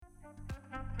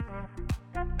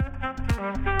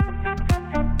Welcome,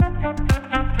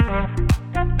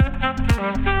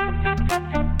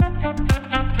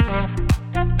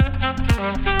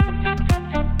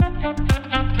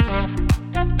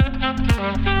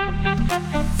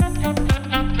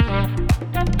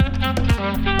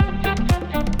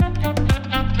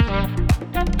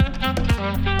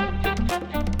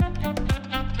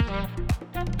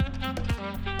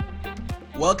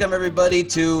 everybody,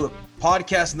 to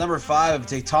podcast number 5 of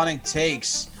Tectonic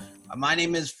Takes. My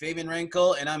name is Fabian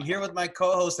Renkel, and I'm here with my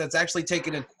co-host that's actually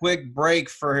taking a quick break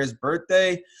for his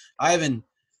birthday. Ivan,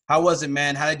 how was it,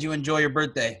 man? How did you enjoy your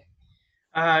birthday?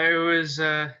 It was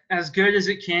as good as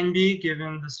it can be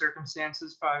given the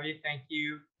circumstances, Fabi. Thank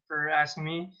you for asking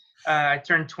me. I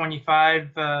turned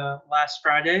 25 last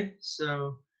Friday,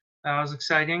 so that was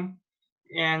exciting.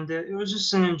 And it was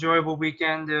just an enjoyable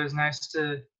weekend. It was nice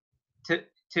to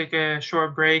take a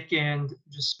short break and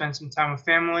just spend some time with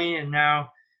family. And now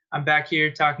I'm back here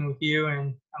talking with you,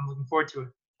 and I'm looking forward to it.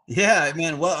 Yeah,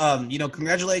 man. Well,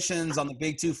 congratulations on the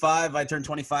big 2-5. I turned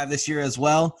 25 this year as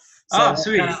well. So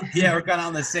sweet. we're kind of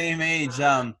on the same age.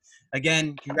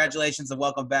 Again, congratulations and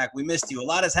welcome back. We missed you. A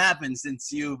lot has happened since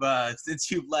you've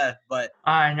left, but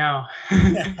I know.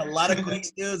 a lot of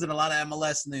Queens news and a lot of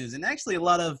MLS news, and actually a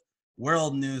lot of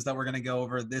world news that we're going to go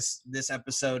over this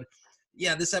episode.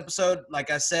 Yeah, this episode,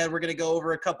 like I said, we're going to go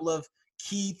over a couple of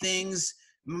key things.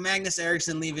 Magnus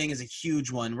Eriksson leaving is a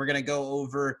huge one. We're going to go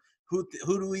over who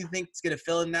do we think is going to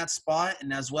fill in that spot,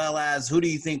 and as well as who do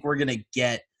you think we're going to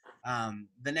get.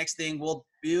 The next thing we'll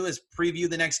do is preview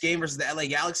the next game versus the LA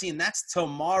Galaxy, and that's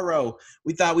tomorrow.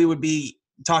 We thought we would be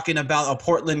talking about a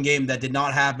Portland game that did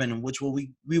not happen, which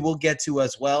we will get to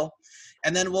as well.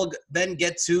 And then we'll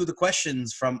get to the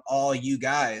questions from all you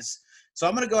guys. So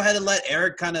I'm going to go ahead and let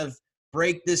Eric kind of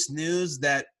break this news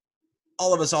that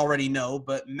all of us already know,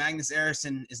 but Magnus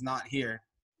Eriksson is not here.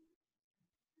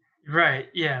 Right,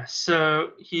 yeah.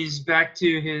 So he's back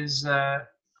to his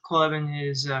club in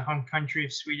his home country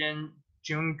of Sweden,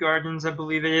 Djurgården, I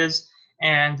believe it is,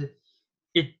 and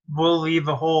it will leave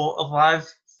a lot of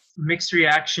mixed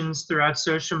reactions throughout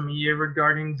social media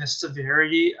regarding the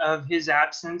severity of his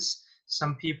absence.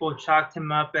 Some people chalked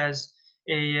him up as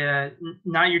a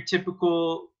not your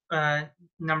typical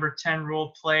number 10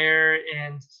 role player,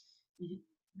 and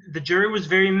the jury was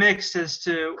very mixed as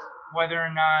to whether or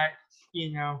not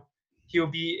he'll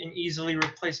be an easily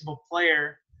replaceable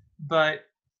player, but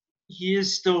he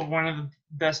is still one of the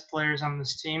best players on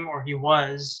this team, or he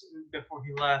was before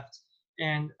he left.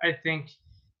 And I think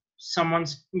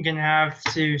someone's going to have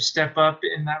to step up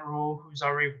in that role who's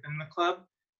already within the club,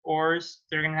 or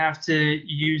they're going to have to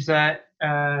use that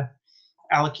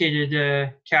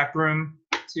allocated cap room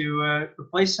to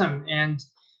replace him. And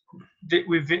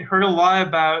we've heard a lot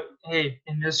about, hey,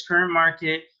 in this current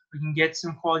market, we can get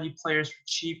some quality players for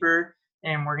cheaper,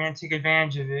 and we're going to take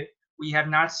advantage of it. We have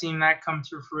not seen that come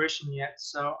to fruition yet.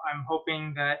 So I'm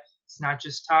hoping that it's not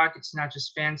just talk, it's not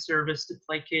just fan service to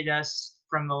placate us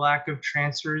from the lack of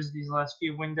transfers these last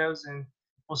few windows, and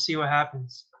we'll see what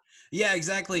happens. Yeah,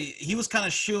 exactly. He was kind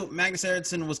of Magnus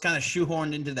Eriksson was kind of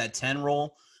shoehorned into that 10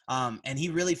 role, and he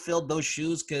really filled those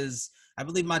shoes because I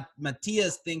believe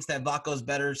Matias thinks that Vako is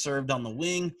better served on the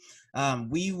wing.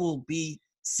 We will be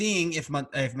seeing if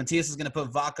Matias is going to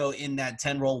put Vako in that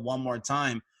 10 role one more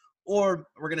time, or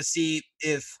we're going to see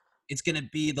if it's going to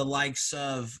be the likes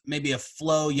of maybe a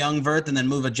Flo Youngverth and then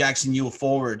move a Jackson Ewell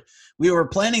forward. We were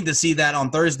planning to see that on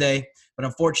Thursday, but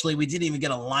unfortunately we didn't even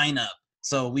get a lineup.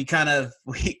 So we kind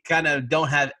of don't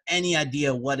have any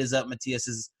idea what is up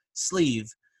Matias's sleeve.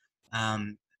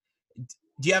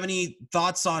 Do you have any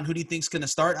thoughts on who do you think is going to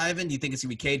start, Ivan? Do you think it's going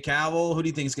to be Cade Cowell? Who do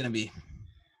you think it's going to be?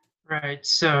 Right.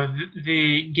 So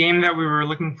the game that we were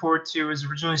looking forward to was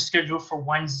originally scheduled for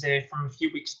Wednesday from a few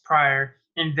weeks prior,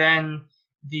 and then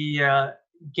the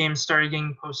game started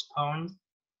getting postponed,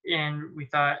 and we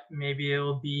thought maybe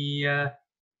it'll be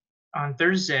on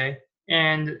Thursday,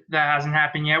 and that hasn't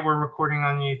happened yet. We're recording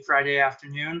on a Friday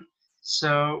afternoon,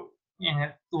 and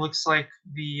it looks like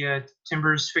the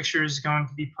Timbers fixture is going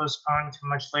to be postponed to a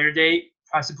much later date,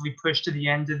 possibly pushed to the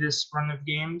end of this run of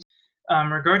games.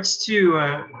 Regards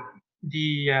to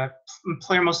the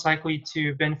player most likely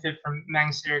to benefit from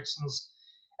Magnus Eriksson's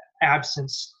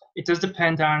absence, it does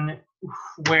depend on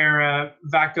where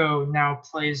Vako now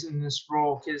plays in this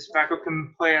role, because Vako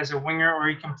can play as a winger or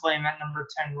he can play in that number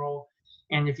 10 role.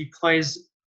 And if he plays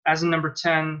as a number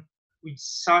 10, we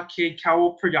saw Cade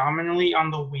Cowell predominantly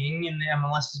on the wing in the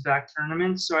MLS's back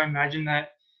tournament, so I imagine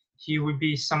that he would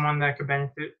be someone that could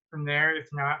benefit from there. If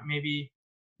not, maybe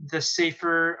the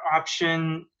safer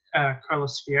option,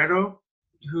 Carlos Fierro,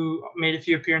 who made a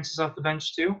few appearances off the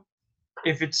bench too.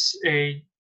 if it's a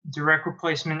direct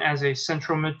replacement as a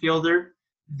central midfielder,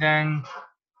 then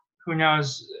who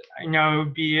knows? I know it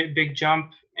would be a big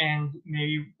jump, and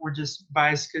maybe we're just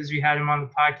biased because we had him on the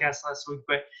podcast last week.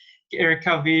 But Eric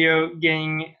Calvillo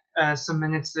getting some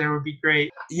minutes there would be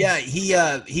great. Yeah,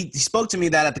 he spoke to me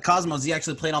that at the Cosmos he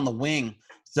actually played on the wing.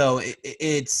 So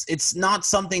it's not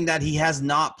something that he has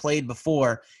not played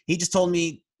before. He just told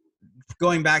me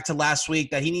going back to last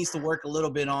week that he needs to work a little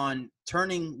bit on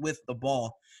turning with the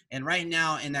ball. And right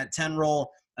now in that 10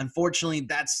 role, unfortunately,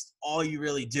 that's all you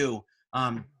really do.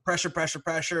 Pressure, pressure,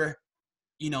 pressure.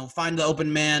 Find the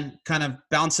open man, kind of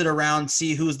bounce it around,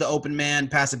 see who's the open man,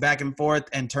 pass it back and forth,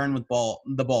 and turn with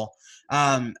the ball.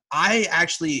 I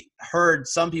actually heard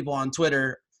some people on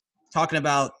Twitter talking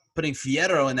about putting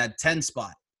Fierro in that 10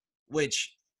 spot,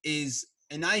 which is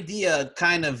an idea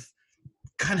kind of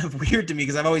weird to me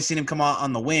because I've always seen him come out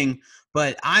on the wing.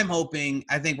 But I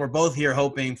think we're both here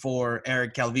hoping for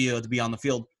Eric Calvillo to be on the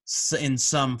field in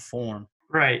some form.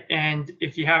 Right. And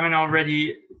if you haven't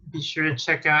already, be sure to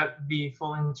check out the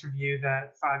full interview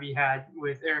that Fabi had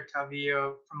with Eric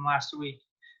Calvillo from last week.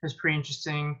 It was pretty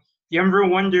interesting. If you ever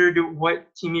wondered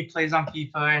what team he plays on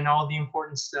FIFA and all the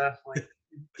important stuff,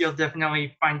 you'll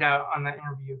definitely find out on that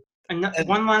interview. And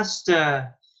one last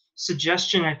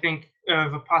suggestion, I think,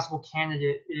 of a possible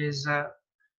candidate is a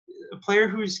player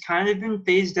who's kind of been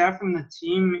phased out from the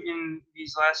team in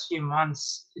these last few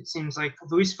months. It seems like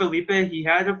Luis Felipe, he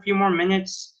had a few more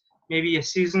minutes maybe a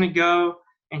season ago,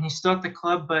 and he's still at the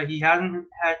club, but he hasn't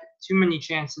had too many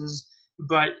chances.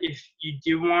 But if you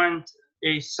do want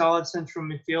a solid central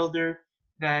midfielder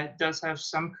that does have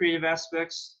some creative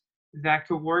aspects, that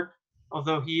could work.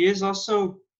 Although he is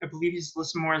also, I believe he's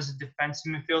listed more as a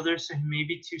defensive midfielder, so he may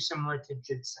be too similar to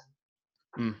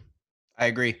Jidson. I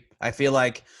agree. I feel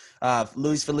like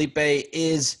Luis Felipe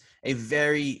is a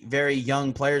very, very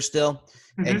young player still,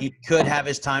 and he could have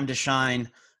his time to shine.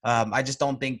 I just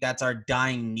don't think that's our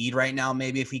dying need right now.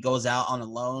 Maybe if he goes out on a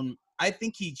loan, I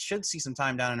think he should see some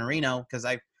time down in Reno because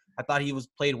I thought he was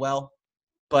played well.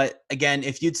 But again,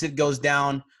 if Jutsid goes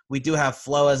down, we do have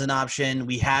Flo as an option.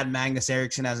 We had Magnus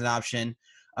Eriksson as an option.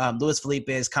 Luis Felipe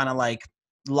is kind of like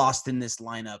lost in this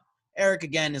lineup. Eric,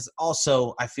 again, is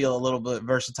also, I feel, a little bit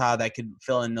versatile that could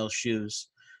fill in those shoes.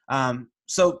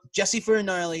 So Jesse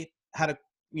Fioranelli had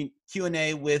a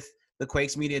Q&A with the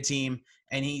Quakes media team,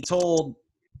 and he told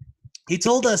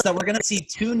us that we're going to see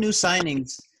 2 new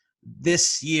signings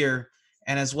this year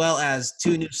and as well as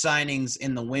 2 new signings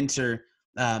in the winter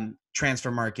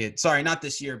transfer market. Sorry, not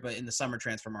this year, but in the summer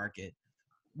transfer market.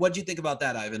 What do you think about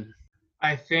that, Ivan?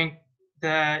 I think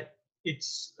that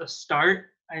it's a start.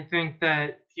 I think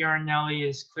that Fioranelli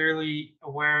is clearly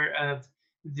aware of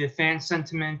the fan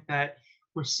sentiment that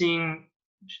we're seeing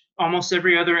almost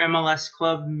every other MLS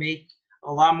club make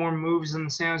a lot more moves than the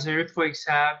San Jose Earthquakes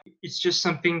have. It's just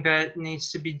something that needs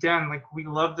to be done. We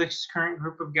love this current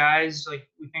group of guys.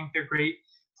 We think they're great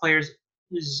players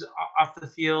off the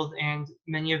field, and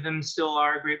many of them still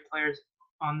are great players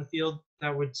on the field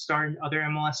that would start in other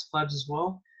MLS clubs as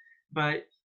well. But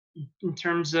in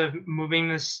terms of moving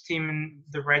this team in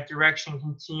the right direction,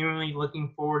 continually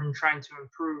looking forward and trying to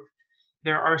improve,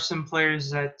 there are some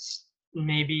players that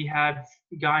maybe have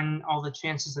gotten all the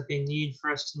chances that they need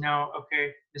for us to know,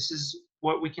 okay, this is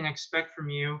what we can expect from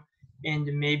you, and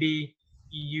maybe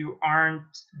you aren't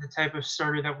the type of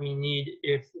starter that we need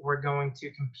if we're going to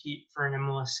compete for an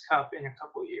MLS Cup in a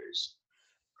couple of years.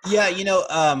 Yeah,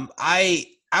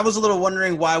 I was a little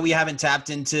wondering why we haven't tapped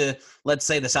into, let's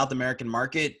say, the South American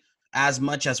market as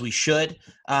much as we should.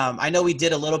 I know we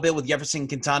did a little bit with Jefferson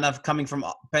Quintana coming from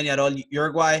Peñarol,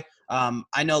 Uruguay.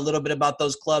 I know a little bit about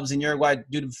those clubs in Uruguay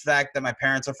due to the fact that my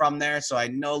parents are from there, so I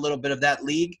know a little bit of that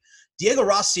league. Diego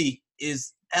Rossi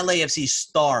is LAFC's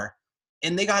star,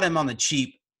 and they got him on the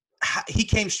cheap. He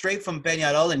came straight from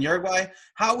Peñarol in Uruguay.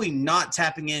 How are we not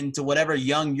tapping into whatever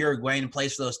young Uruguayan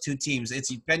plays for those 2 teams?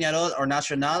 It's Peñarol or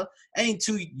Nacional. Any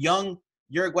 2 young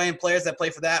Uruguayan players that play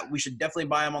for that, we should definitely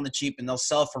buy them on the cheap, and they'll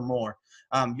sell for more.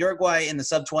 Uruguay in the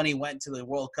sub-20 went to the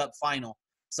World Cup final.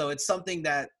 So it's something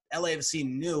that LAFC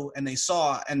knew and they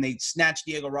saw, and they snatched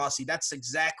Diego Rossi. That's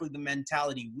exactly the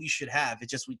mentality we should have.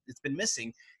 It's been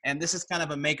missing. And this is kind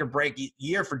of a make or break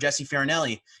year for Jesse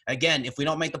Fioranelli. Again, if we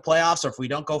don't make the playoffs or if we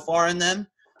don't go far in them,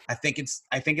 I think it's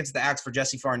the axe for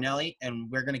Jesse Fioranelli,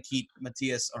 and we're going to keep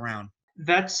Matias around.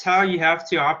 That's how you have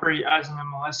to operate as an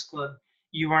MLS club.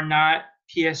 You are not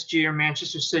PSG or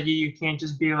Manchester City. You can't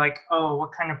just be like, oh,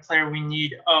 what kind of player we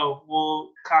need? Oh,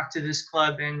 we'll talk to this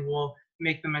club and we'll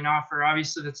make them an offer.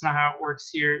 Obviously, that's not how it works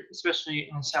here, especially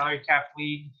in a salary cap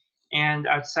league and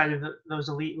outside of those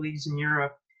elite leagues in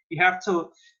Europe. You have to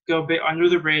go a bit under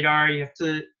the radar. You have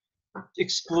to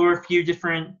explore a few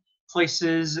different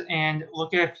places and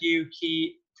look at a few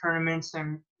key tournaments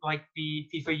and like the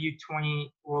FIFA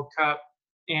U20 World Cup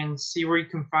and see where you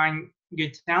can find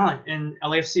good talent. And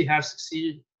LAFC have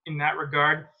succeeded in that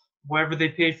regard. Whatever they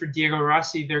paid for Diego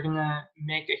Rossi, they're going to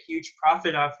make a huge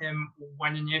profit off him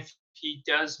when and if he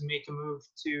does make a move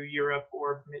to Europe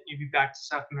or maybe back to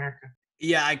South America.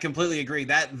 Yeah, I completely agree.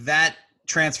 That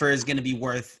transfer is going to be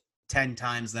worth 10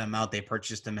 times the amount they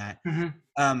purchased him at.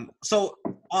 Mm-hmm. So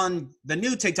on the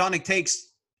new Tectonic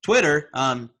Takes Twitter,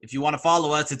 if you want to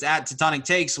follow us, it's at Tectonic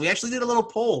Takes. We actually did a little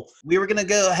poll. We were going to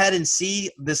go ahead and see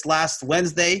this last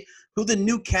Wednesday who the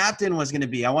new captain was going to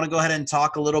be. I want to go ahead and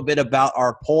talk a little bit about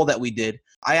our poll that we did.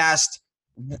 I asked,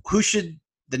 who should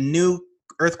the new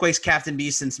Earthquakes captain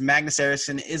be since Magnus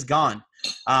Eriksson is gone?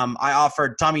 I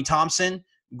offered Tommy Thompson,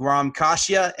 Guram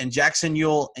Kasia, and Jackson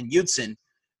Yueill and Judson.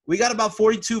 We got about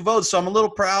 42 votes, so I'm a little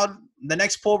proud. The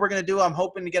next poll we're going to do, I'm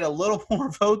hoping to get a little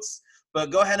more votes.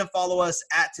 But go ahead and follow us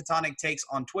at Tectonic Takes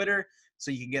on Twitter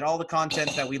so you can get all the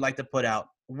content that we like to put out.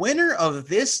 Winner of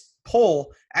this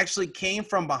poll actually came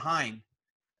from behind.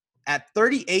 At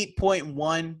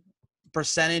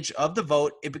 38.1% of the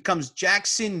vote, it becomes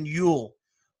Jackson Yueill.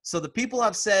 So the people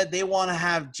have said they want to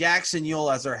have Jackson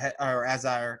Yueill as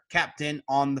our captain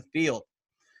on the field.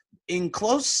 In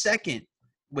close second,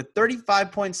 with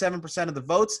 35.7% of the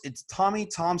votes, it's Tommy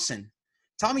Thompson.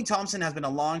 Tommy Thompson has been a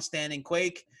long-standing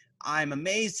Quake. I'm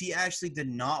amazed he actually did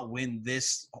not win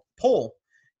this poll.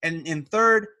 And in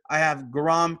third, I have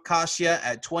Guram Kasia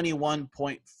at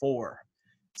 21.4.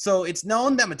 So it's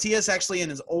known that Matias actually in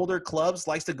his older clubs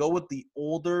likes to go with the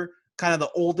older, kind of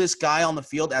the oldest guy on the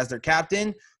field as their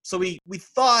captain. So we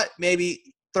thought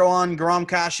maybe throw on Guram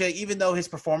Kasia, even though his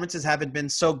performances haven't been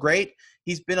so great.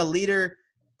 He's been a leader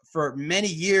for many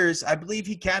years. I believe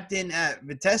he captained at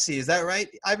Vitesse. Is that right,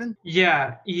 Ivan?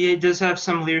 Yeah, he does have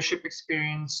some leadership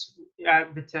experience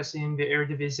at Vitesse in the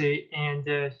Eredivisie,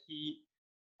 and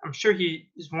I'm sure he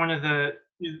is one of the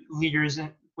leaders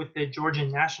with the Georgian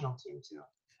national team too.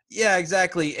 Yeah,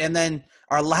 exactly. And then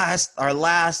our last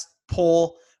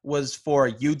poll was for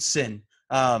Judson.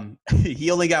 He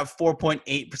only got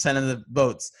 4.8% of the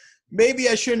votes. Maybe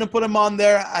I shouldn't have put him on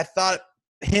there. I thought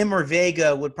him or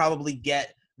Vega would probably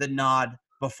get the nod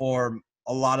before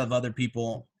a lot of other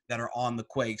people that are on the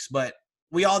Quakes. But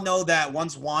we all know that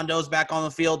once Wando's back on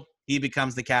the field, he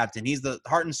becomes the captain. He's the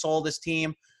heart and soul of this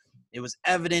team. It was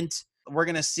evident. We're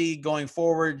going to see going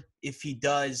forward if he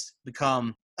does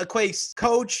become a Quakes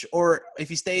coach or if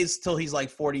he stays till he's like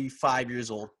 45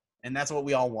 years old. And that's what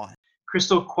we all want.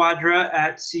 Crystal Quadra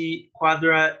at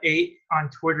CQuadra8 on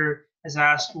Twitter has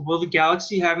asked, will the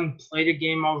Galaxy, having played a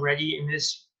game already in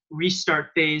this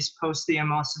restart phase post the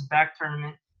MLS's back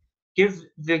tournament, give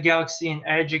the Galaxy an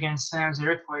edge against San Jose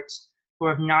Earthquakes, who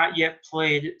have not yet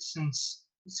played since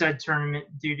said tournament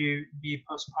due to the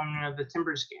postponement of the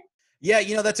Timbers game?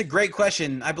 Yeah, that's a great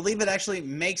question. I believe it actually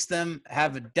makes them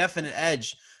have a definite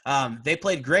edge. They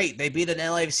played great. They beat an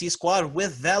LAFC squad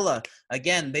with Vela.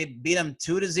 Again, they beat them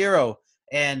 2-0,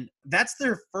 and that's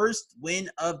their first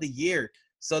win of the year.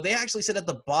 So they actually sit at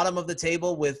the bottom of the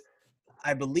table with,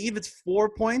 I believe it's 4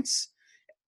 points,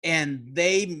 and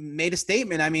they made a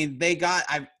statement. I mean,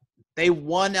 they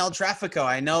won El Tráfico.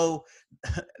 I know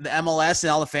the MLS and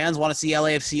all the fans want to see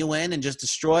LAFC win and just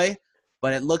destroy,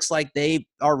 but it looks like they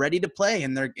are ready to play,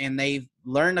 and they've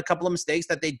learned a couple of mistakes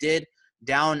that they did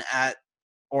down at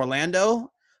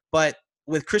Orlando. But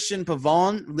with Christian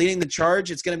Pavón leading the charge,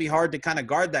 it's going to be hard to kind of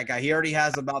guard that guy. He already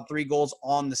has about 3 goals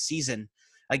on the season.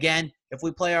 Again, if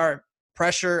we play our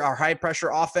high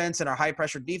pressure offense and our high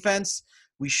pressure defense,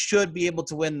 we should be able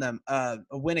to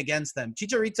win against them.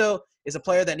 Chicharito is a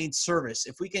player that needs service.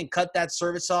 If we can cut that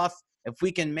service off, if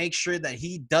we can make sure that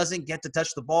he doesn't get to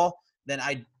touch the ball, then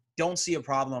I don't see a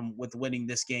problem with winning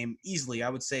this game easily. I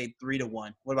would say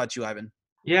 3-1. What about you, Ivan?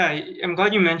 Yeah, I'm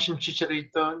glad you mentioned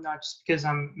Chicharito, not just because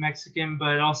I'm Mexican,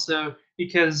 but also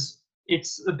because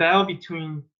it's a battle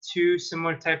between two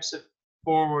similar types of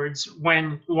forwards.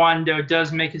 When Wando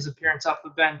does make his appearance off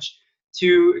the bench,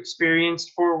 two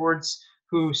experienced forwards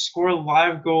who score a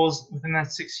lot of goals within that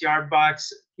 6-yard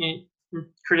box.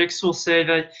 Critics will say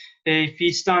that they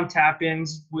feast on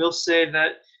tap-ins. We'll say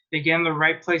that they get in the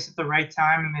right place at the right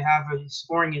time and they have a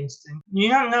scoring instinct. You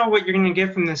don't know what you're going to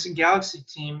get from this Galaxy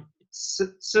team. It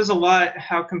says a lot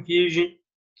how confusing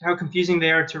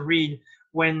they are to read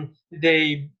when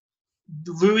they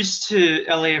lose to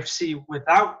LAFC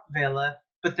without Vela,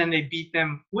 but then they beat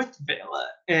them with Vela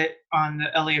on the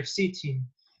LAFC team.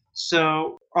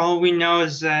 So all we know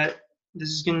is that this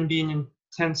is going to be an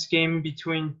tense game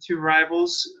between two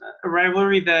rivals, a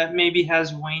rivalry that maybe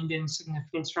has waned in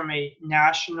significance from a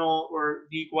national or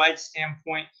league-wide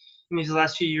standpoint in these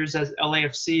last few years as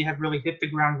LAFC have really hit the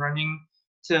ground running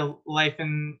to life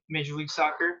in Major League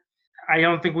Soccer. I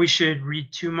don't think we should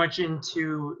read too much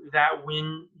into that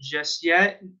win just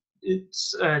yet.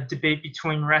 It's a debate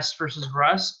between rest versus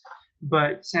rust,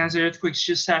 but San Jose Earthquakes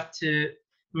just have to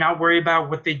not worry about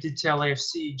what they did to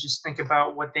LAFC. Just think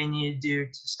about what they need to do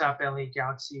to stop LA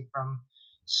Galaxy from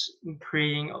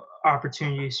creating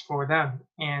opportunities for them.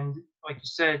 And like you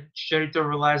said, Chicharito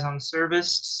relies on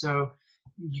service, so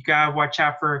you gotta watch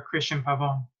out for Christian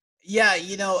Pavon. Yeah,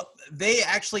 they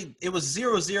actually it was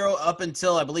 0-0 up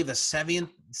until I believe the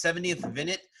 70th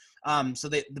minute. So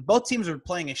both teams were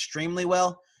playing extremely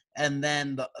well, and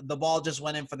then the ball just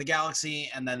went in for the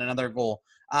Galaxy, and then another goal.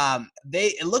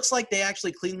 It looks like they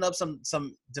actually cleaned up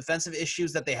some defensive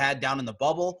issues that they had down in the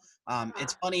bubble.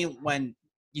 It's funny when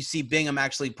you see Bingham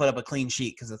actually put up a clean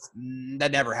sheet because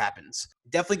that never happens.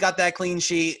 Definitely got that clean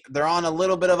sheet. They're on a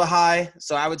little bit of a high,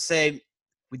 so I would say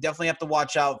we definitely have to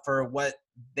watch out for what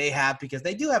they have because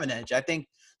they do have an edge. I think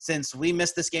since we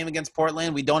missed this game against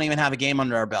Portland, we don't even have a game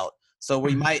under our belt. So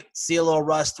we might see a little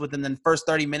rust within the first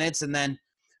 30 minutes, and then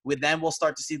we'll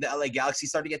start to see the LA Galaxy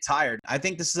start to get tired. I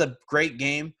think this is a great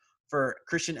game for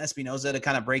Christian Espinoza to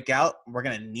kind of break out. We're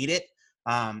going to need it.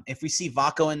 If we see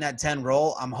Vaco in that 10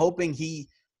 role, I'm hoping he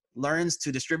learns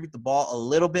to distribute the ball a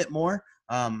little bit more.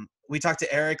 We talked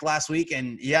to Eric last week,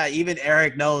 and yeah, even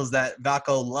Eric knows that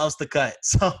Vaco loves to cut.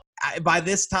 So by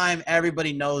this time,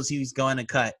 everybody knows he's going to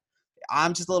cut.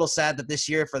 I'm just a little sad that this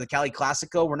year for the Cali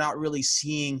Classico, we're not really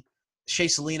seeing Shea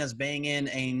Salinas bang in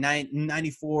a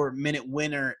 94-minute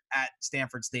winner at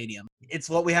Stanford Stadium. It's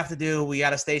what we have to do. We got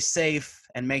to stay safe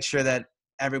and make sure that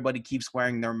everybody keeps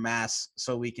wearing their masks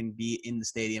so we can be in the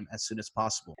stadium as soon as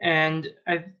possible. And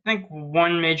I think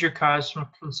one major cause for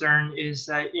concern is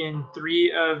that in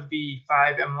 3 of the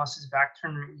 5 MLS's back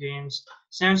tournament games,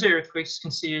 San Jose Earthquakes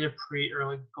conceded a pretty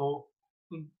early goal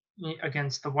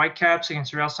against the Whitecaps,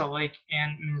 against Real Salt Lake,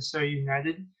 and Minnesota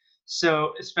United.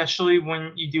 So especially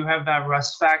when you do have that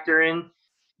rust factor in,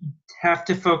 you have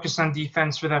to focus on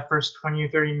defense for that first 20 or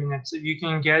 30 minutes. If you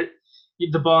can get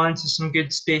the ball into some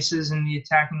good spaces in the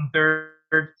attacking third,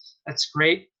 that's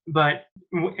great. But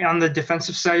on the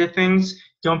defensive side of things,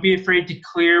 don't be afraid to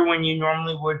clear when you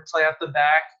normally would play out the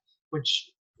back,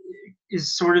 which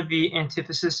is sort of the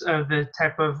antithesis of the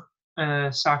type of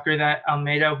soccer that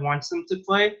Almeida wants them to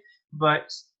play.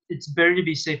 But it's better to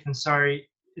be safe than sorry,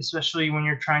 especially when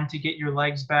you're trying to get your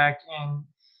legs back and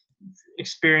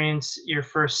experience your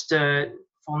first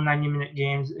full 90-minute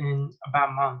games in about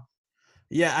a month.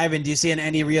 Yeah, Ivan, do you see an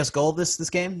Andy Rios goal this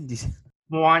game?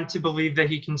 Want to believe that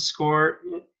he can score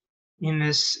in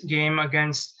this game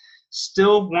against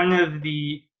still one of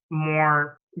the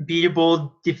more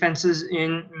beatable defenses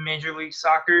in Major League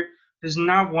Soccer. There's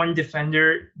not one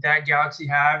defender that Galaxy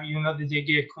have, even though they did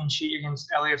get a clean sheet against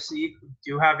LAFC, who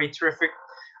do have a terrific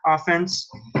offense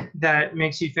that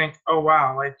makes you think, oh,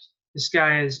 wow, like this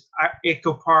guy is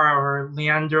Eko Parra or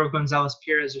Leandro Gonzalez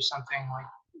Perez or something. Like,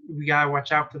 we got to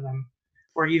watch out for them.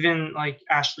 Or even like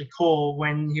Ashley Cole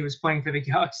when he was playing for the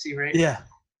Galaxy, right? Yeah.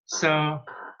 So,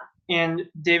 and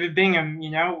David Bingham, we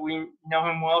know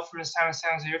him well from his time at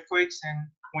San Jose Earthquakes. And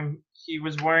when he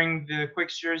was wearing the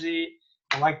Quakes jersey,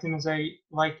 I liked him as I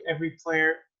like every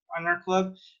player on our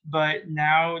club. But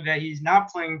now that he's not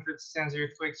playing for the San Jose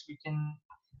Earthquakes, we can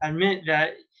admit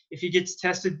that if he gets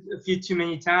tested a few too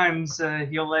many times,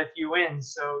 he'll let you in.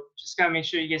 So just got to make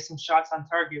sure you get some shots on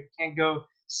target. We can't go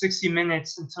 60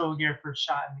 minutes until we get our first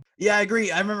shot. Yeah, I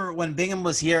agree. I remember when Bingham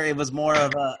was here, it was more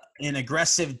of an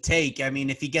aggressive take. I mean,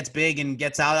 if he gets big and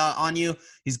gets out on you,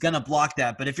 he's going to block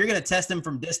that. But if you're going to test him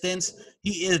from distance,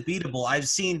 he is beatable. I've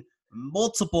seen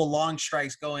multiple long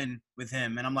strikes go in with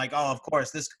him. And I'm like, oh, of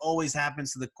course, this always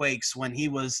happens to the Quakes when he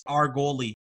was our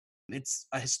goalie. It's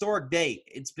a historic day.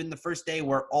 It's been the first day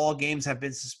where all games have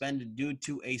been suspended due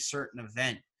to a certain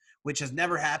event, which has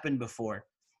never happened before.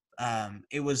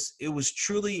 It was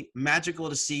truly magical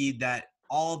to see that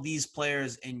all these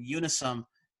players in unison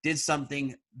did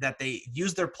something that they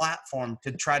used their platform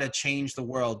to try to change the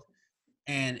world.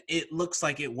 And it looks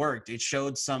like it worked. It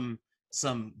showed some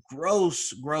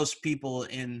gross people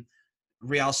in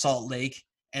Real Salt Lake,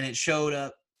 and it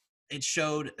showed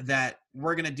that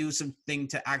we're going to do something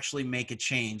to actually make a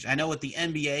change. I know with the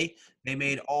NBA, they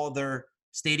made all their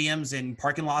stadiums and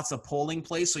parking lots a polling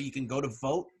place so you can go to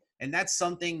vote. And that's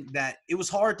something that it was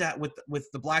hard to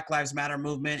with the Black Lives Matter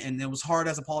movement, and it was hard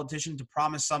as a politician to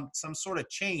promise some sort of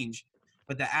change.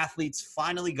 But the athletes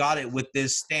finally got it with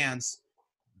this stance,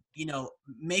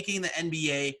 making the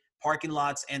NBA parking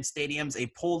lots and stadiums a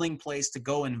polling place to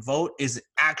go and vote is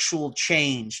actual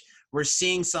change. We're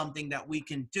seeing something that we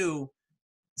can do,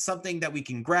 something that we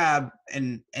can grab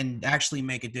and actually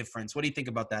make a difference. What do you think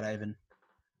about that, Ivan?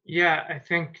 Yeah, I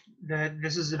think that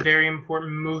this is a very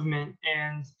important movement,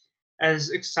 and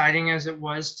as exciting as it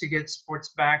was to get sports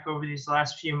back over these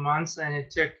last few months, and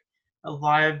it took a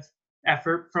lot of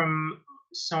effort from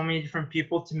so many different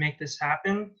people to make this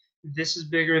happen, this is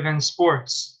bigger than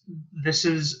sports. This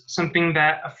is something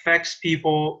that affects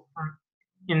people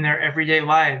in their everyday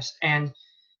lives. And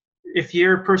if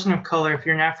you're a person of color, if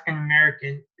you're an African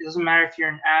American, it doesn't matter if you're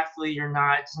an athlete or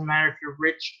not, it doesn't matter if you're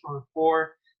rich or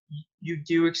poor, you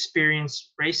do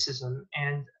experience racism.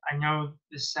 And I know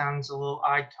this sounds a little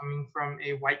odd coming from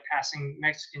a white passing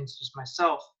Mexican such as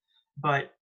myself,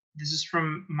 but this is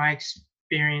from my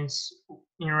experience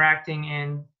interacting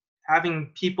and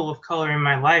having people of color in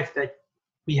my life, that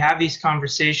we have these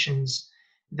conversations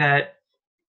that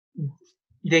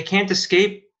they can't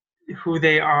escape who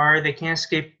they are, they can't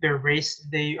escape their race.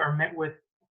 They are met with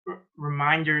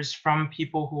reminders from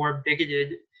people who are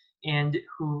bigoted and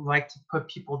who like to put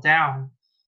people down,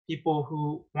 people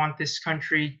who want this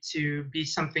country to be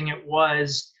something it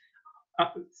was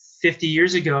 50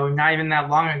 years ago, not even that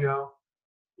long ago,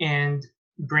 and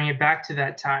bring it back to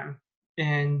that time.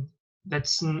 And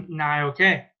that's not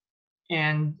okay.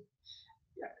 And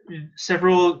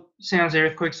several San Jose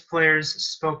Earthquakes players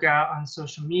spoke out on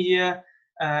social media.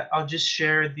 I'll just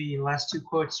share the last two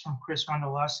quotes from Chris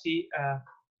Wondolowski.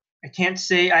 I can't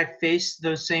say I faced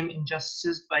those same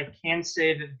injustices, but I can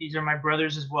say that these are my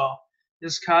brothers as well.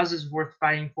 This cause is worth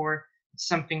fighting for. It's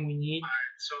something we need.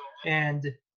 And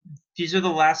these are the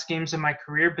last games of my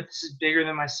career, but this is bigger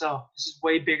than myself. This is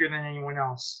way bigger than anyone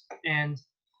else. And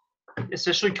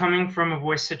especially coming from a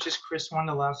voice such as Chris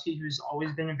Wondolowski, who's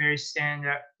always been a very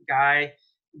stand-up guy,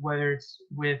 whether it's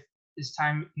with his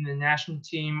time in the national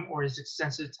team or his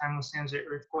extensive time with San Jose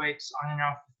Earthquakes on and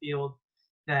off the field,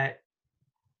 that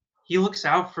he looks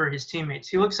out for his teammates,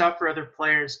 he looks out for other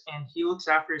players, and he looks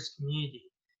out for his community.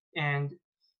 And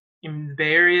in the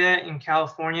Bay Area, in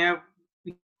California,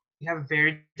 we have a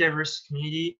very diverse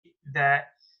community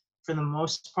that, for the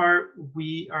most part,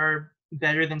 we are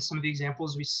better than some of the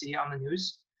examples we see on the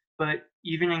news. But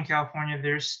even in California,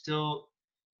 there's still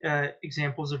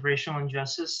examples of racial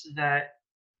injustice that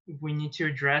we need to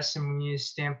address and we need to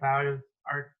stamp out of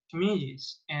our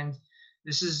communities. And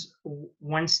this is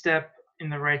one step in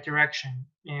the right direction.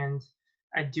 And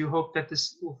I do hope that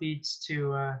this leads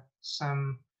to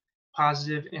some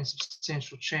positive and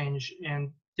substantial change.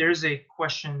 And there's a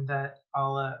question that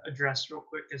I'll address real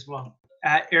quick as well.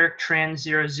 At Eric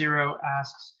Tran00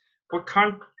 asks, what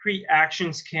concrete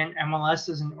actions can MLS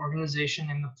as an organization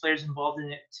and the players involved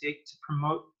in it take to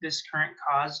promote this current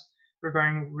cause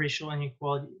regarding racial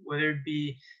inequality, whether it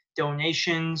be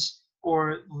donations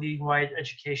or league-wide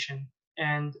education?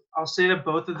 And I'll say that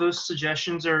both of those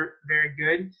suggestions are very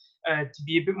good. To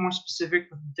be a bit more specific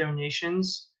with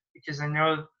donations, because I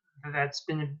know that that's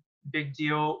been a big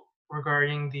deal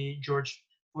regarding the George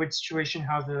Floyd situation,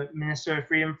 how the Minnesota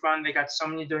Freedom Fund, they got so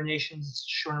many donations in a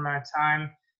short amount of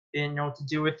time. They didn't know what to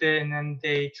do with it, and then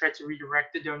they tried to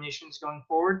redirect the donations going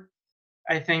forward.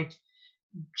 I think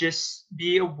just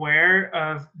be aware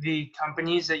of the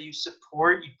companies that you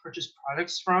support, you purchase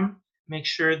products from. Make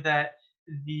sure that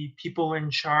the people in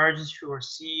charge who are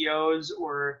CEOs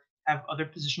or have other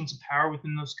positions of power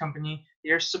within those companies,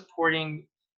 they are supporting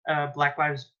Black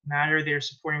Lives Matter, they're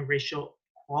supporting racial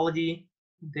equality,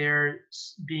 they're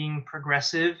being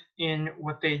progressive in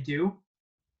what they do.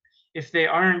 If they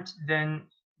aren't, then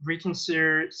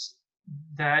reconsider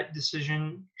that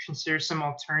decision, consider some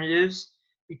alternatives,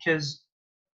 because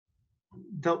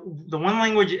the one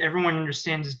language everyone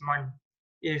understands is money.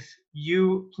 If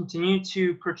you continue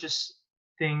to purchase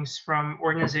things from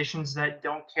organizations that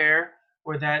don't care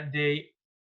or that they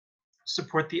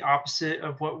support the opposite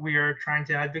of what we are trying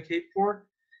to advocate for,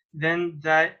 then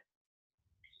that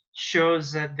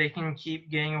shows that they can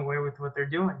keep getting away with what they're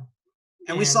doing.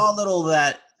 And we saw a little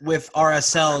that with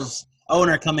RSL's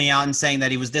owner coming out and saying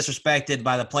that he was disrespected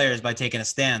by the players by taking a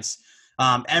stance.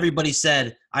 Everybody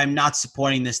said, I'm not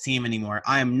supporting this team anymore.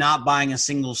 I am not buying a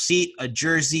single seat, a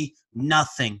jersey,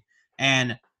 nothing.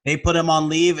 And they put him on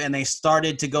leave, and they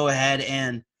started to go ahead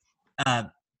and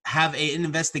have an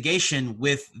investigation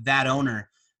with that owner.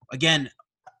 Again,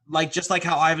 just like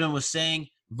how Ivan was saying,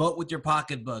 vote with your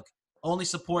pocketbook. Only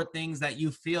support things that you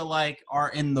feel like are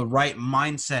in the right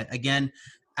mindset. Again,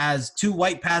 as two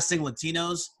white passing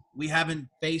Latinos, we haven't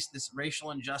faced this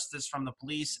racial injustice from the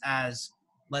police as,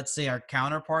 let's say, our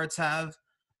counterparts have,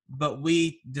 but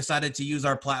we decided to use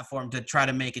our platform to try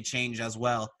to make a change as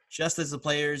well. just as the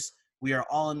players, we are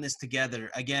all in this together.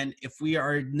 Again, if we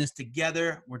are in this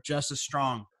together, we're just as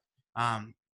strong.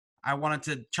 I wanted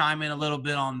to chime in a little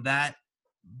bit on that,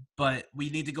 but we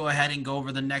need to go ahead and go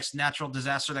over the next natural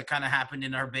disaster that kind of happened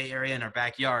in our Bay Area, in our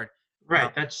backyard.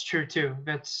 Right, that's true too.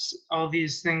 That's all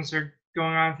these things are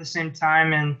going on at the same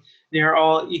time, and they're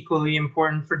all equally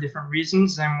important for different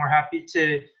reasons. And we're happy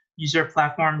to use our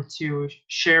platform to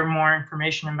share more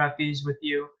information about these with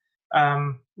you.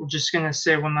 We're just going to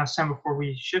say one last time before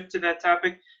we shift to that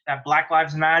topic that Black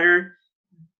Lives Matter,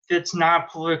 that's not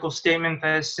a political statement.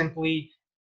 That is simply,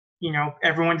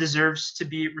 everyone deserves to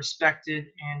be respected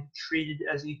and treated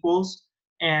as equals.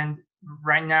 And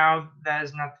right now, that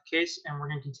is not the case, and we're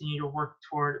going to continue to work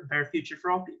toward a better future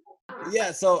for all people.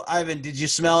 Yeah, so Ivan, did you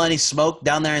smell any smoke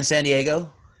down there in San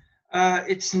Diego?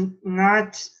 It's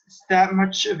not that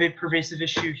much of a pervasive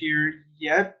issue here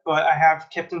yet, but I have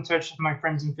kept in touch with my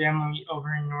friends and family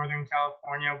over in Northern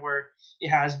California, where it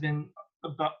has been a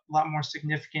lot more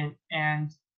significant,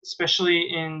 and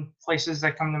especially in places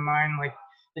that come to mind, like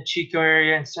the Chico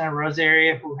area and Santa Rosa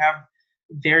area, who have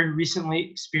very recently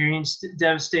experienced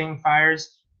devastating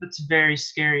fires. It's very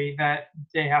scary that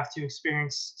they have to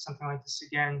experience something like this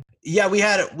again. Yeah, we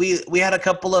had a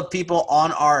couple of people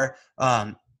on our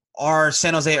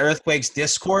San Jose Earthquakes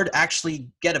Discord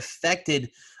actually get affected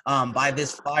by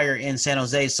this fire in San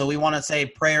Jose. So we want to say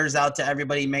prayers out to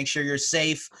everybody. Make sure you're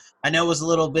safe. I know it was a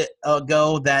little bit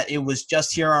ago that it was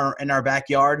just here in our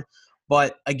backyard.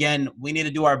 But again, we need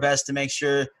to do our best to make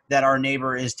sure that our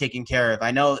neighbor is taken care of. I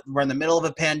know we're in the middle of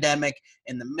a pandemic,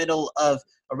 in the middle of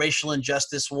a racial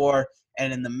injustice war,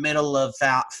 and in the middle of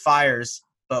fires.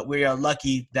 But we are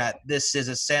lucky that this is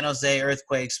a San Jose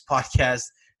Earthquakes podcast,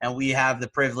 and we have the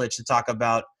privilege to talk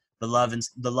about the love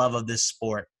of this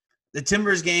sport. The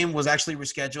Timbers game was actually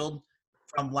rescheduled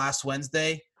from last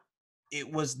Wednesday. It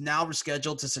was now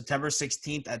rescheduled to September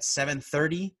 16th at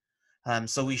 7:30.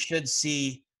 So we should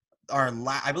see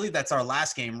I believe that's our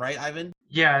last game, right, Ivan?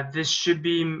 Yeah, this should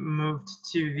be moved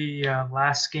to the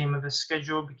last game of the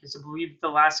schedule, because I believe the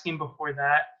last game before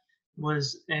that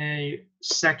was a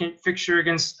second fixture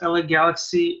against LA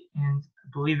Galaxy, and I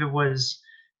believe it was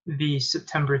the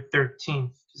September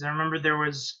 13th. Because I remember there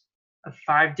was a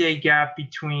 5-day gap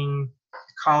between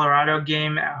the Colorado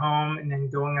game at home and then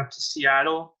going up to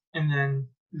Seattle, and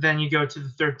then you go to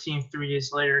the 13th 3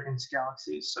 days later against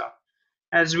Galaxy. So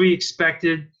as we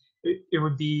expected, it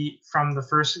would be from the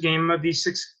first game of these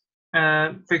 6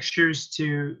 fixtures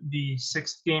to the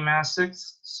 6th game as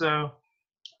 6. So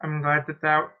I'm glad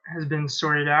that has been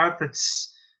sorted out.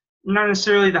 That's not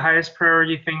necessarily the highest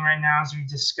priority thing right now, as we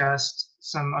discussed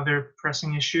some other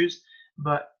pressing issues,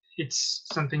 but it's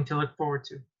something to look forward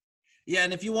to. Yeah,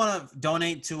 and if you want to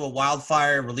donate to a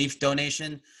wildfire relief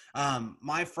donation,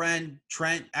 my friend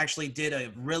Trent actually did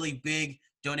a really big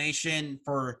donation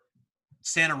for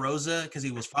Santa Rosa because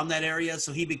he was from that area.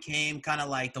 So he became kind of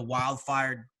like the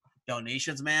wildfire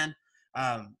donations man.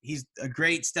 He's a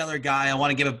great, stellar guy. I want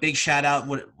to give a big shout out.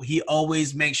 He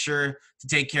always makes sure to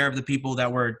take care of the people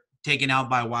that were taken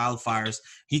out by wildfires.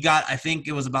 He got, I think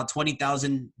it was about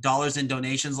 $20,000 in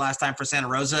donations last time for Santa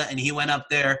Rosa. And he went up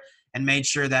there and made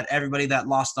sure that everybody that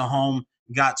lost a home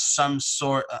got some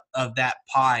sort of that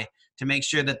pie to make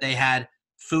sure that they had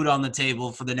food on the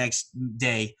table for the next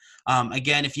day.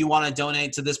 Again, if you want to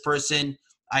donate to this person,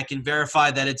 I can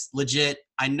verify that it's legit.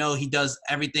 I know he does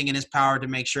everything in his power to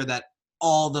make sure that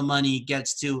all the money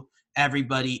gets to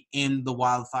everybody in the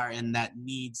wildfire and that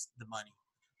needs the money.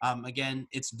 Again,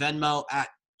 it's Venmo at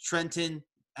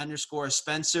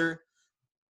Trenton_Spencer,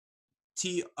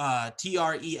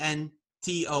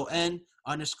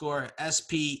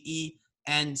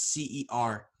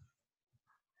 TRENTON_SPENCER.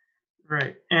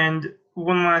 Right. And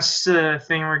one last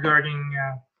thing regarding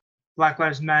Black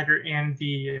Lives Matter and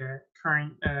the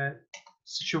current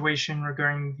situation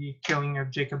regarding the killing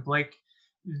of Jacob Blake.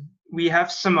 We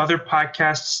have some other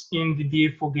podcasts in the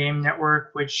Beautiful Game Network,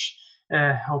 which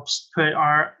helps put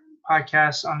our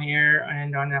podcasts on the air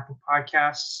and on Apple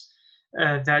Podcasts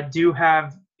that do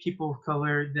have people of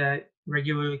color that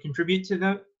regularly contribute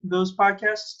to those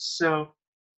podcasts. So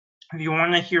if you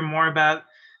want to hear more about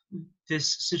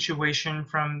this situation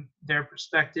from their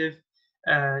perspective,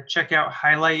 check out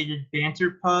Highlighted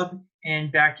Banter Pub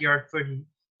and Backyard Footy.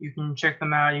 You can check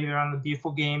them out either on the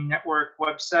Beautiful Game Network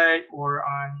website or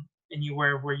on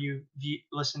anywhere where you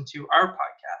listen to our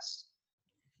podcast.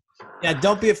 Yeah,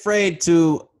 don't be afraid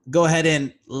to go ahead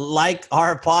and like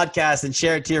our podcast and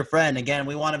share it to your friend. Again,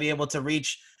 we want to be able to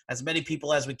reach as many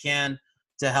people as we can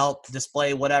to help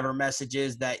display whatever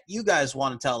messages that you guys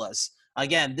want to tell us.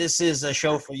 Again, this is a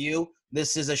show for you.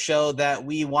 This is a show that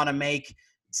we want to make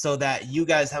so that you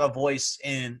guys have a voice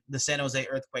in the San Jose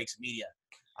Earthquakes media.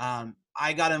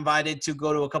 I got invited to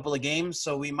go to a couple of games,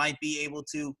 so we might be able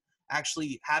to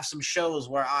actually have some shows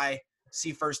where I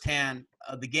see firsthand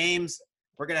the games.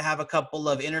 We're going to have a couple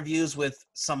of interviews with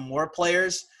some more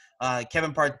players.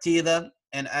 Kevin Partida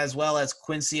and as well as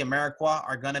Quincy Amarikwa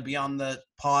are going to be on the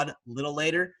pod a little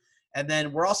later. And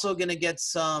then we're also going to get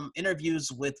some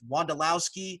interviews with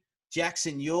Wondolowski,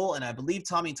 Jackson Yule, and I believe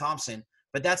Tommy Thompson.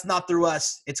 But that's not through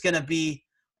us. It's going to be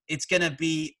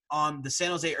on the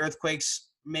San Jose Earthquakes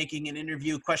making an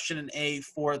interview Q&A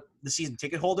for the season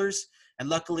ticket holders. And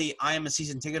luckily, I am a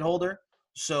season ticket holder,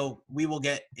 so we will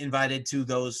get invited to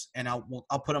those, and I'll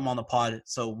put them on the pod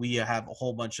so we have a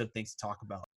whole bunch of things to talk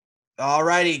about. All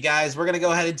righty, guys, we're going to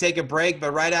go ahead and take a break,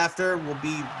 but right after, we'll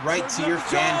be right to your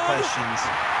fan questions.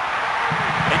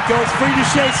 It goes free to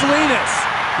Shea Salinas.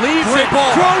 Leaves it.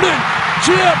 Cronin.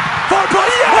 Chip. Far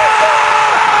post. Yeah!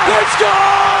 They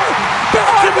score!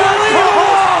 Back to back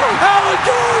goal! Alan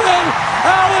Gordon!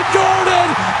 Alan Gordon!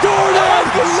 Gordon!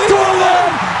 Gordon!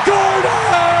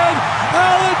 Gordon!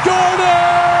 Alan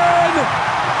Gordon!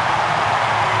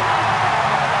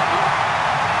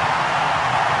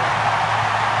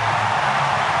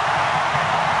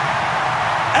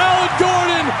 Alan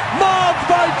Gordon mobbed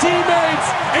by teammates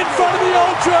in front of the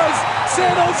Ultras.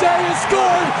 San Jose has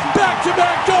scored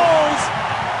back-to-back goals.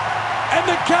 And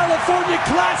the California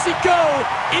Classico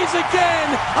is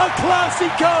again a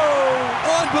Classico.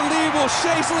 Unbelievable.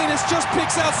 Shea Salinas just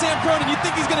picks out Sam Cronin. You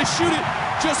think he's going to shoot it.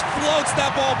 Just floats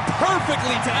that ball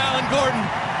perfectly to Alan Gordon,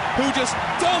 who just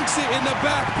dunks it in the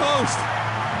back post.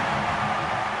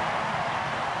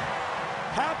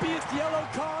 Happiest yellow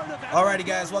card of Alrighty,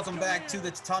 guys, welcome back to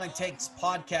the Teutonic Takes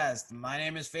podcast. My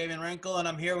name is Fabian Renkel, and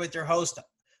I'm here with your host,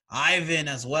 Ivan,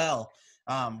 as well.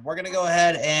 We're going to go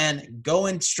ahead and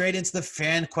go straight into the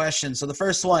fan questions. So the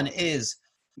first one is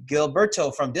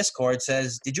Gilberto from Discord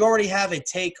says, did you already have a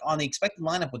take on the expected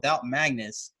lineup without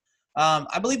Magnus?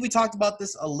 I believe we talked about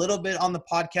this a little bit on the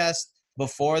podcast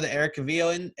before the Eric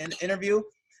Cavillo interview,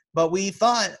 but we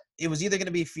thought it was either going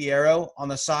to be Fierro on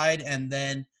the side and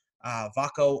then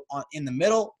Vako in the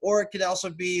middle, or it could also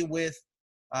be with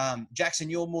Jackson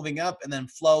Yule moving up and then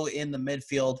Flo in the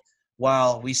midfield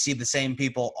while we see the same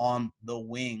people on the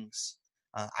wings.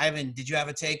 Ivan, did you have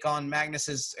a take on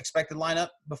Magnus's expected lineup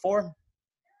before?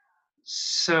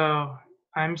 So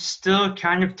I'm still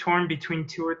kind of torn between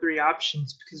 2 or 3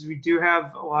 options because we do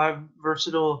have a lot of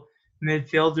versatile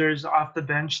midfielders off the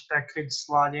bench that could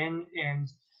slot in, and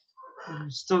we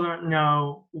still don't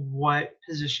know what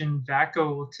position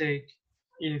Vako will take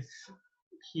if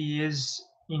he is,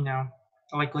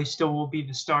 likely still will be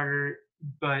the starter,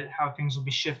 but how things will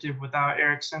be shifted without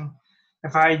Eriksson.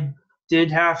 If I did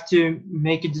have to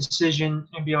make a decision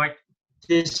and be like,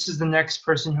 this is the next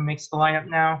person who makes the lineup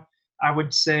now, I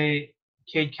would say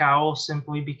Cade Cowell,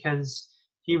 simply because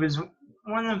he was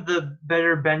one of the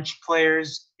better bench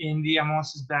players in the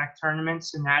MLS's back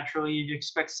tournaments, and naturally you'd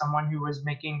expect someone who was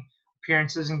making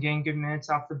appearances and getting good minutes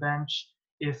off the bench,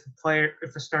 if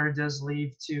a starter does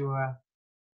leave, to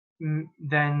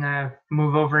then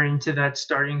move over into that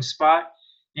starting spot.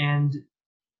 And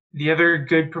the other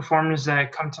good performers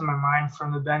that come to my mind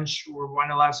from the bench were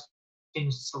Wondolowski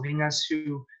and Salinas,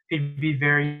 who could be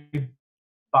very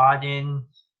bought in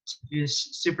to this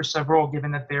super sub role,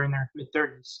 given that they're in their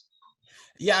mid-30s.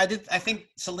 Yeah, I think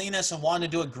Salinas and Wanda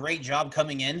do a great job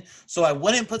coming in. So I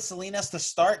wouldn't put Salinas to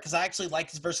start because I actually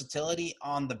like his versatility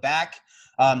on the back,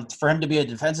 for him to be a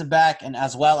defensive back and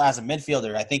as well as a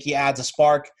midfielder. I think he adds a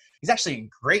spark. He's actually in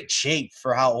great shape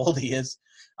for how old he is.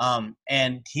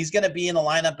 And he's going to be in the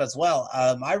lineup as well.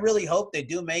 I really hope they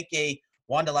do make a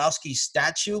Wondolowski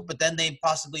statue, but then they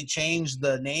possibly change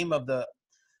the name of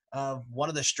one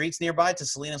of the streets nearby to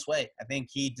Salinas Way. I think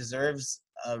he deserves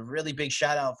a really big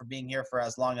shout out for being here for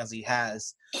as long as he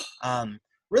has.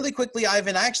 Really quickly,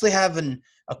 Ivan, I actually have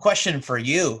a question for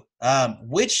you.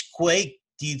 Which Quake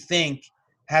do you think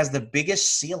has the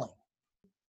biggest ceiling?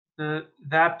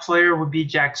 That player would be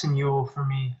Jackson Yule for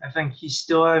me. I think he's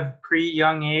still at a pretty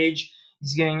young age.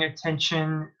 He's getting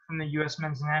attention from the U.S.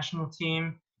 men's national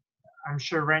team. I'm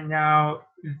sure right now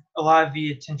a lot of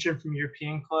the attention from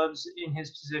European clubs in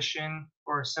his position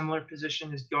or a similar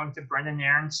position is going to Brendan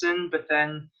Aronson, but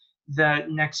then the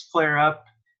next player up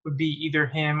would be either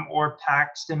him or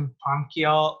Paxton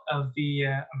Pomkiel of the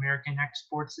American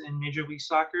exports in Major League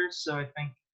Soccer. So I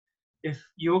think if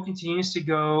Yule continues to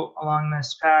go along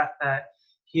this path, that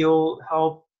he'll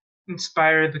help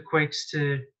inspire the Quakes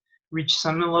to reach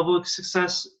some level of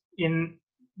success in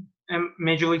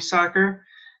Major League Soccer.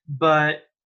 But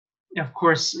of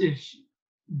course, if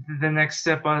the next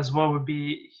step as well would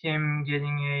be him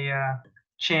getting a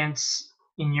chance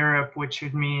in Europe, which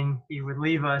would mean he would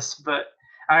leave us. But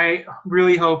I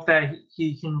really hope that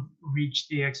he can reach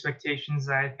the expectations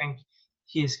that I think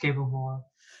he is capable of.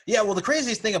 Yeah, well, the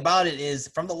craziest thing about it is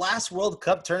from the last World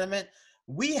Cup tournament,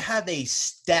 we have a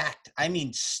stacked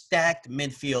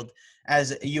midfield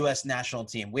as a U.S. national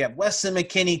team. We have Weston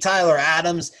McKennie, Tyler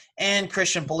Adams, and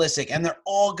Christian Pulisic, and they're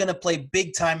all going to play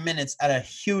big-time minutes at a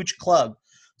huge club.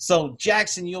 So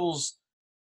Jackson Yules,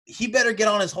 he better get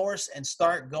on his horse and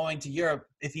start going to Europe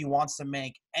if he wants to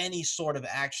make any sort of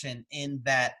action in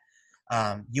that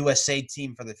USA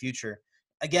team for the future.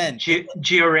 Again,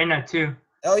 Gio Reyna too.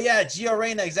 Oh, yeah, Gio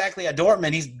Reyna, exactly, at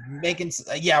Dortmund. He's making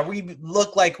we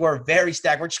look like we're very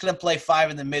stacked. We're just going to play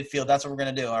 5 in the midfield. That's what we're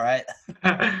going to do, all right?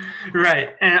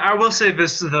 Right. And I will say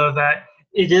this, though, that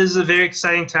it is a very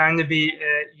exciting time to be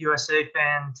a USA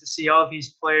fan, to see all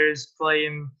these players play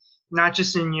in not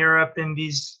just in Europe in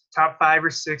these top 5 or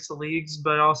 6 leagues,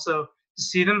 but also to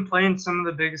see them play in some of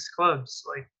the biggest clubs.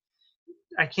 Like,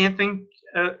 I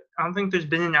don't think there's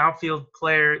been an outfield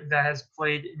player that has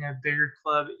played in a bigger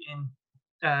club in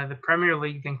the Premier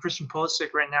League than Christian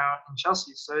Pulisic right now in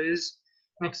Chelsea. So it is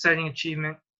an exciting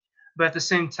achievement. But at the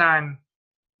same time,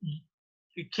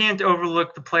 you can't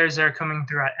overlook the players that are coming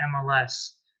through at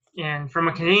MLS. And from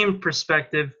a Canadian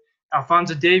perspective,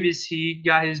 Alphonso Davies, he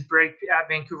got his break at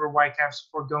Vancouver Whitecaps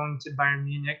before going to Bayern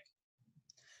Munich.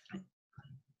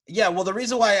 Yeah, well, the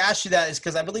reason why I asked you that is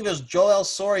because I believe it was Joel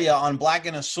Soria on Black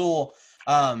and Azul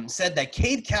said that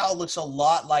Cade Cowell looks a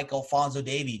lot like Alphonso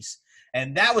Davies.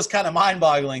 And that was kind of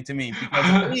mind-boggling to me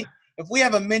because if we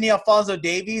have a mini Alphonso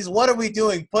Davies, what are we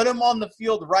doing? Put him on the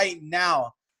field right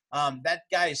now. That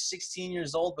guy is 16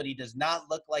 years old, but he does not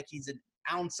look like he's an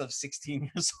ounce of 16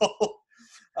 years old.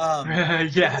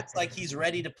 Yeah. It's like he's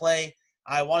ready to play.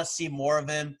 I want to see more of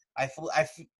him.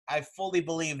 I fully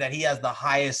believe that he has the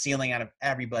highest ceiling out of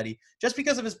everybody just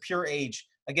because of his pure age.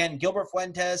 Again, Gilbert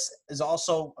Fuentes is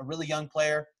also a really young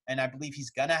player, and I believe he's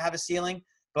going to have a ceiling.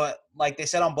 But like they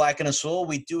said on Black and Azul,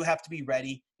 we do have to be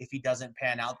ready if he doesn't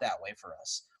pan out that way for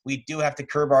us. We do have to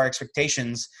curb our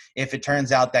expectations if it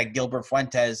turns out that Gilbert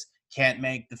Fuentes can't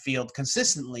make the field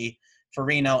consistently for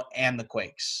Reno and the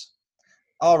Quakes.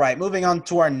 All right, moving on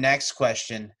to our next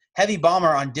question. Heavy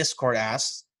Bomber on Discord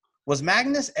asks, was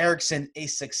Magnus Eriksson a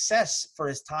success for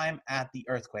his time at the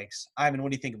Earthquakes? Ivan,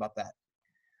 what do you think about that?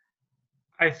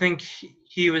 I think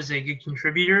he was a good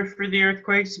contributor for the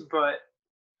Earthquakes, but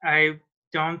I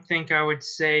don't think I would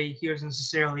say he was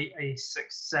necessarily a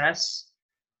success.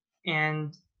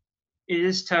 And it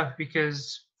is tough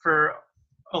because for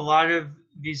a lot of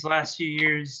these last few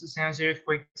years, the San Jose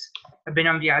Earthquakes have been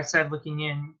on the outside looking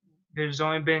in. There's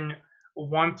only been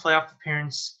one playoff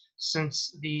appearance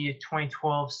since the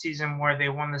 2012 season where they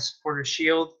won the Supporters'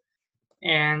 Shield.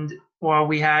 And while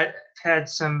we had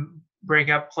some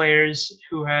breakout players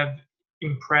who have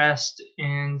impressed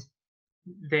and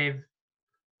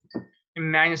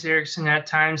Magnus Eriksson at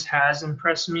times has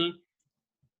impressed me,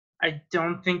 I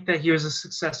don't think that he was a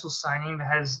successful signing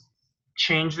that has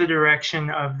changed the direction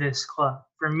of this club.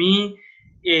 For me,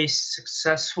 a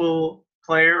successful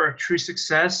player or true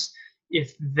success,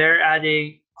 if they're at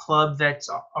a club that's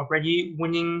already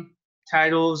winning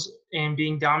titles and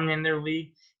being dominant in their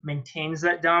league, maintains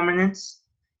that dominance,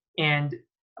 and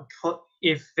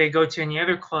if they go to any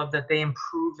other club, that they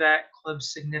improve that club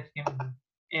significantly.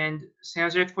 And San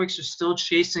Jose Earthquakes are still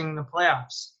chasing the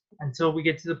playoffs until we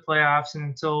get to the playoffs and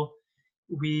until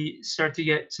we start to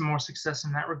get some more success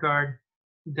in that regard.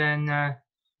 Then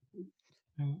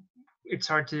it's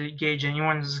hard to gauge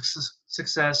anyone's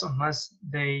success unless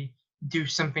they do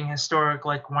something historic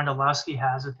like Wondolowski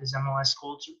has with his MLS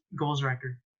goals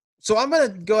record. So I'm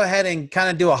going to go ahead and kind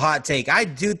of do a hot take. I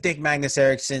do think Magnus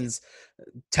Eriksson's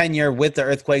tenure with the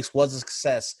Earthquakes was a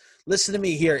success. Listen to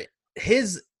me here.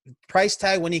 His price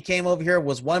tag when he came over here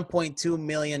was $1.2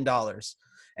 million.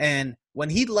 And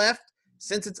when he left,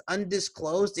 since it's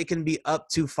undisclosed, it can be up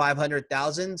to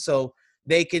 $500,000. So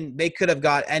they could have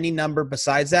got any number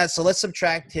besides that. So let's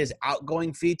subtract his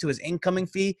outgoing fee to his incoming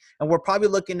fee, and we're probably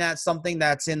looking at something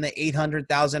that's in the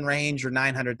 $800,000 range or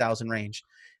 $900,000 range.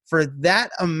 For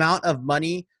that amount of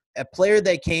money, a player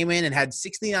that came in and had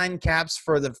 69 caps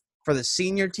for the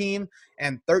senior team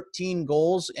and 13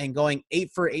 goals and going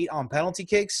 8 for 8 on penalty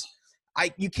kicks,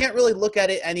 you can't really look at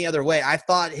it any other way. I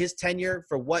thought his tenure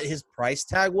for what his price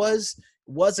tag was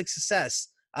a success.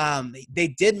 They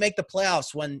did make the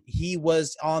playoffs when he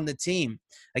was on the team.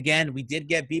 Again, we did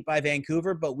get beat by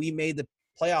Vancouver, but we made the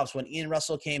playoffs when Ian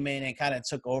Russell came in and kind of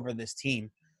took over this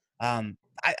team.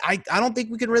 I don't think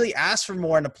we could really ask for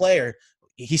more in a player.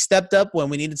 he stepped up when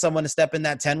we needed someone to step in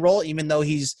that 10 role, even though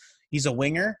he's a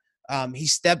winger. He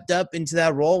stepped up into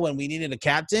that role when we needed a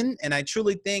captain, and I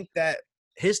truly think that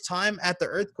his time at the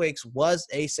Earthquakes was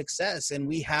a success, and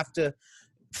we have to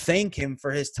thank him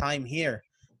for his time here.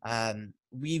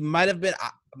 We might have been,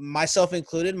 myself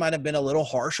included, might have been a little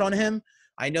harsh on him.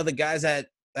 I know the guys at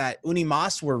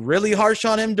Unimas were really harsh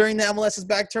on him during the MLS's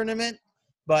back tournament,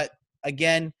 but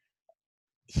again,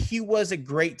 he was a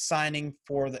great signing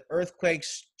for the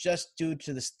Earthquakes just due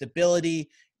to the stability,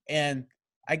 and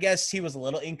I guess he was a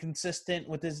little inconsistent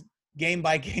with his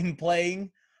game-by-game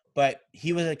playing, but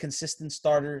he was a consistent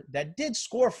starter that did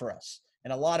score for us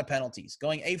and a lot of penalties.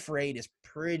 Going 8 for 8 is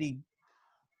pretty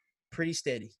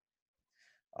steady.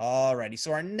 All righty,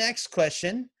 so our next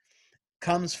question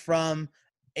comes from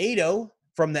Ado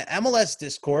from the MLS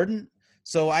Discord.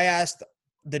 So I asked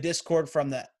the Discord from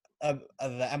the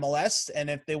MLS, and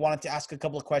if they wanted to ask a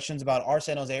couple of questions about our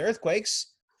San Jose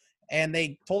Earthquakes, and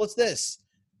they told us this.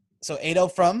 So Ado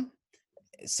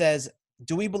says,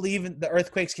 do we believe the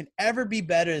Earthquakes can ever be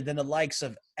better than the likes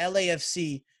of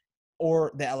LAFC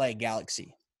or the LA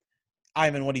Galaxy?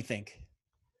 Ivan, what do you think?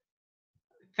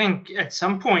 I think at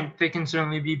some point they can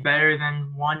certainly be better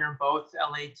than one or both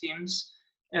LA teams.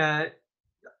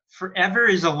 Forever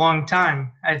is a long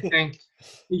time. I think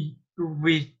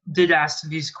we did ask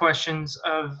these questions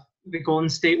of the Golden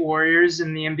State Warriors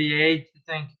in the NBA to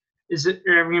think, is it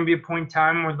ever going to be a point in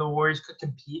time where the Warriors could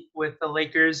compete with the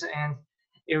Lakers? And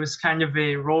it was kind of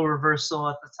a role reversal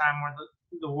at the time where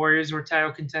the Warriors were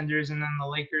title contenders and then the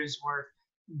Lakers were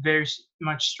very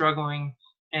much struggling.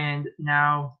 And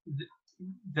now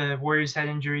the Warriors had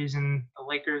injuries and the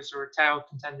Lakers were title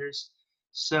contenders.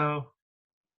 So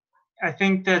I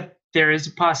think that there is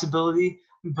a possibility,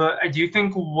 but I do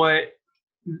think what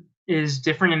is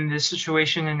different in this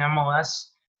situation in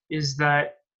MLS is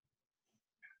that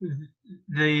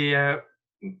the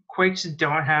Quakes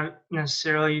don't have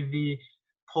necessarily the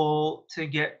pull to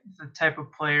get the type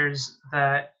of players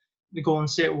that the Golden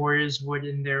State Warriors would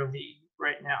in their league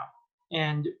right now.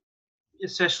 And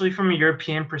especially from a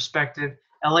European perspective,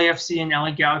 LAFC and LA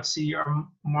Galaxy are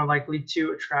more likely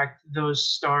to attract those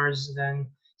stars than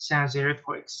San Jose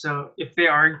Earthquakes. So if they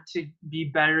are to be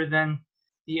better than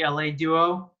the LA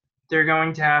duo, they're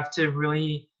going to have to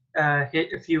really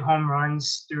hit a few home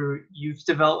runs through youth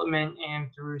development and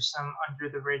through some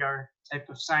under-the-radar type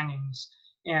of signings.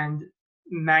 And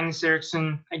Magnus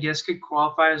Eriksson, I guess, could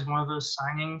qualify as one of those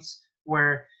signings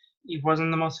where he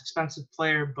wasn't the most expensive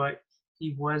player, but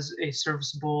he was a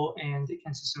serviceable and a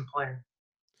consistent player.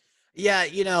 Yeah,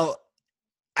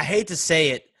 I hate to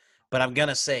say it, but I'm going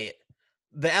to say it.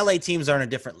 The LA teams are in a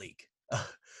different league.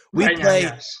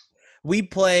 We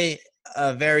play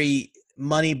a very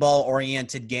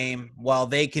Moneyball-oriented game while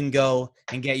they can go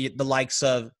and get the likes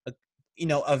of,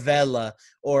 a Vela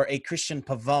or a Christian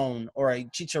Pavone or a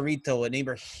Chicharito, an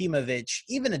Ibrahimovic,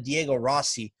 even a Diego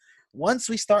Rossi. Once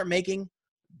we start making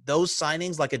those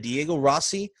signings like a Diego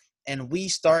Rossi and we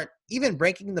start even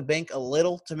breaking the bank a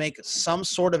little to make some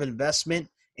sort of investment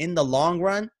in the long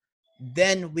run,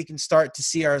 then we can start to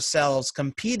see ourselves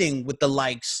competing with the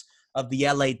likes of the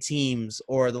LA teams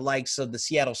or the likes of the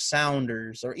Seattle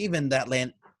Sounders or even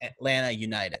the Atlanta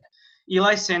United.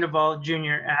 Eli Sandoval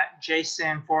Jr. at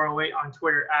JSan408 on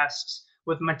Twitter asks,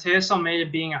 with Matias Almeyda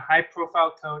being a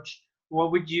high-profile coach,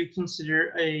 what would you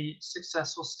consider a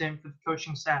successful stint for the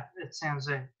coaching staff at San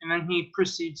Jose? And then he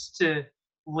proceeds to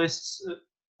list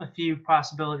a few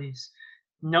possibilities.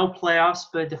 No playoffs,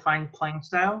 but a defined playing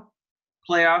style.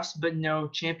 Playoffs, but no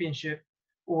championship.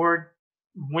 Or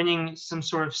winning some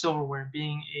sort of silverware,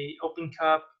 being a Open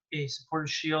Cup, a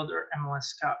Supporters Shield, or MLS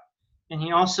Cup. And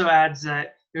he also adds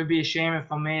that it would be a shame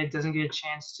if Almeyda doesn't get a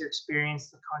chance to experience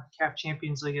the CONCACAF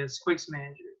Champions League as Quakes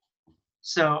manager.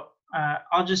 So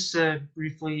I'll just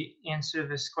briefly answer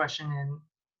this question and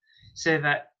say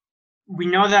that we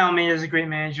know that Almeyda is a great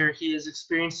manager. He has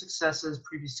experienced success at his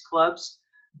previous clubs,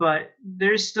 but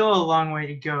there's still a long way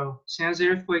to go. San Jose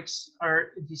Earthquakes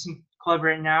are a decent club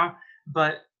right now,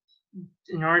 but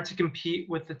in order to compete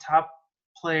with the top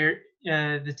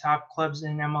clubs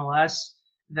in MLS,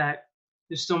 that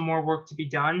there's still more work to be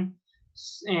done.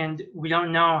 And we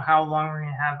don't know how long we're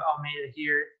going to have Almeyda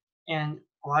here. And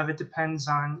a lot of it depends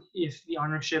on if the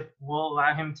ownership will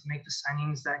allow him to make the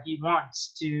signings that he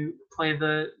wants, to play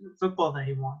the football that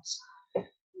he wants.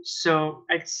 So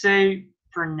I'd say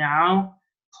for now,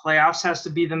 playoffs has to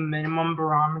be the minimum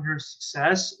barometer of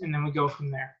success, and then we go from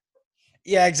there.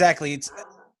 Yeah, exactly. It's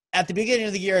at the beginning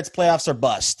of the year, it's playoffs or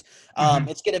bust.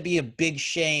 It's going to be a big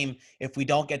shame if we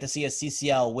don't get to see a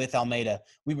CCL with Almeyda.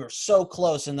 We were so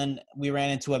close, and then we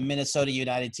ran into a Minnesota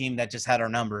United team that just had our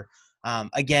number.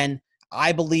 Again,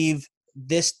 I believe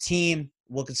this team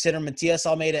will consider Matias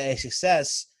Almeida a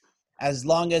success as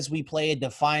long as we play a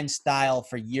defined style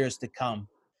for years to come.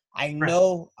 I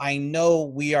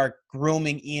know we are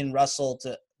grooming Ian Russell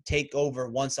to take over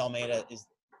once Almeida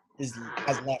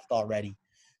has left already.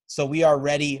 So we are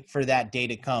ready for that day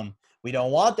to come. We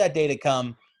don't want that day to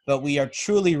come, but we are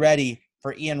truly ready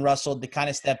for Ian Russell to kind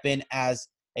of step in as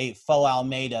a faux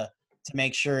Almeida to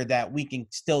make sure that we can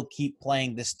still keep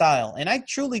playing this style. And I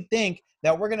truly think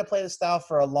that we're going to play this style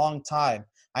for a long time.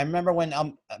 I remember when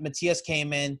Matias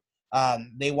came in,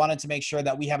 they wanted to make sure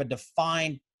that we have a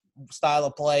defined style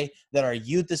of play, that our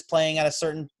youth is playing at a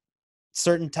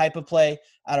certain type of play,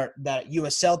 that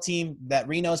USL team, that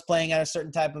Reno is playing at a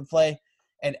certain type of play,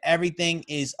 and everything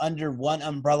is under one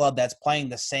umbrella that's playing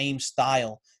the same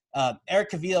style.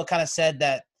 Eric Cavillo kind of said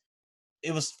that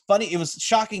it was funny. It was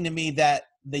shocking to me that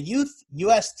the youth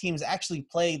U.S. teams actually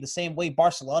play the same way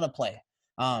Barcelona play.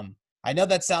 I know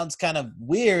that sounds kind of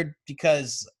weird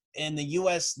because in the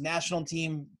U.S. national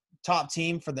team, top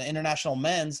team for the international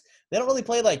men's, they don't really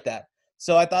play like that.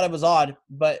 So I thought it was odd.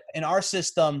 But in our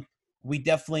system, we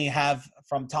definitely have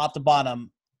from top to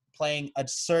bottom playing a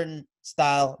certain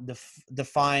style,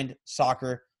 defined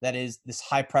soccer that is this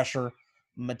high-pressure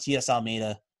Matias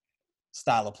Almeida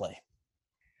style of play.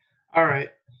 All right.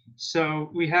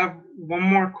 So we have one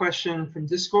more question from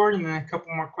Discord and then a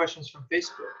couple more questions from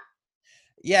Facebook.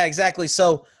 Yeah, exactly.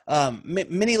 So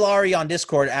Minnie Laurie on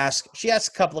Discord asked a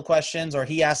couple of questions, or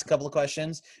he asked a couple of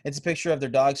questions. It's a picture of their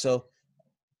dog, so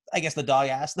I guess the dog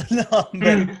asked.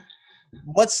 But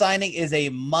what signing is a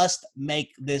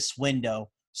must-make this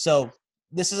window? So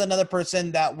this is another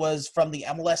person that was from the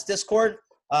MLS Discord.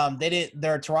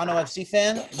 They're a Toronto FC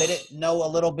fan. They didn't know a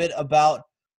little bit about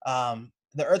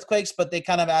the Earthquakes, but they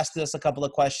kind of asked us a couple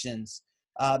of questions.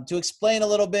 To explain a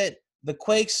little bit, the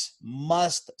Quakes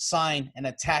must sign an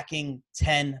attacking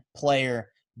 10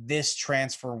 player this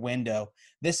transfer window.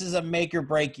 This is a make or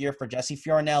break year for Jesse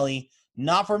Fioranelli,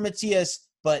 not for Matias,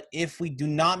 but if we do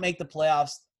not make the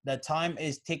playoffs, the time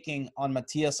is ticking on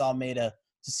Matias Almeida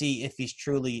to see if he's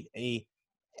truly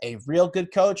a real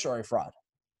good coach or a fraud.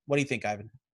 What do you think,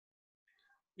 Ivan?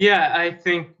 Yeah, I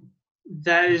think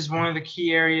that is one of the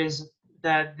key areas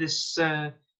that this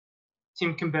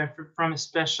team can benefit from,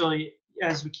 especially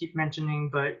as we keep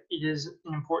mentioning, but it is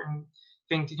an important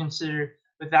thing to consider.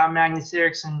 Without Magnus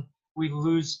Eriksson, we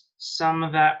lose some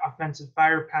of that offensive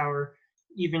firepower,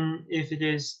 even if it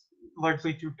is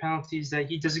largely through penalties, that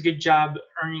he does a good job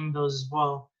earning those as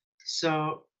well.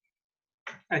 So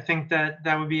I think that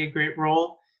would be a great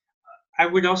role. I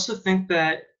would also think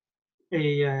that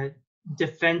a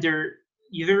defender,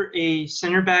 either a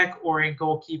center back or a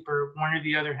goalkeeper, one or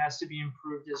the other has to be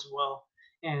improved as well.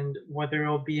 And whether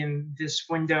it'll be in this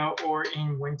window or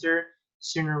in winter,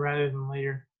 sooner rather than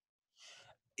later.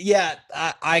 Yeah,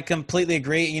 I completely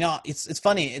agree. You know, it's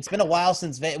funny. It's been a while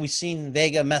since we've seen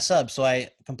Vega mess up, so I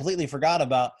completely forgot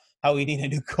about how we need a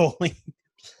new goalie.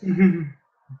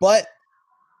 But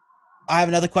I have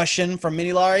another question from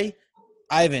Minnie Laurie.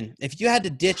 Ivan, if you had to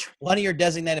ditch one of your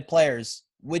designated players,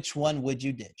 which one would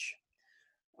you ditch?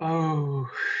 Oh,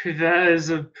 that is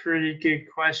a pretty good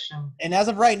question. And as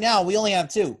of right now, we only have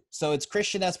two. So it's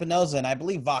Christian Espinoza and I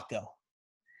believe Vako.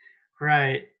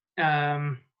 Right.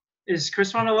 Is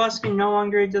Chris Wondolowski no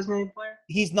longer a designated player?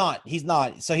 He's not.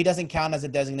 So he doesn't count as a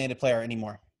designated player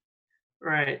anymore.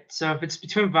 Right. So if it's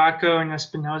between Vako and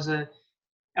Espinoza,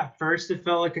 at first it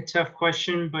felt like a tough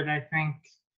question, but I think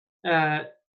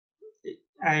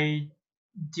I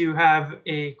do have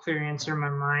a clear answer in my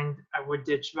mind. I would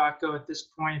ditch Vako at this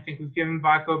point. I think we've given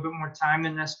Vako a bit more time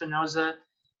than Espinoza,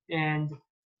 and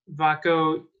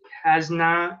Vako has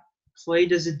not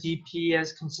played as a DP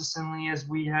as consistently as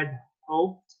we had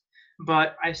hoped,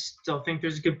 but I still think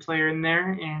there's a good player in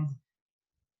there, and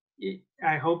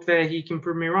I hope that he can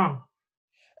prove me wrong.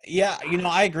 Yeah,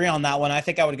 I agree on that one. I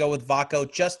think I would go with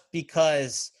Vako just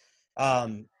because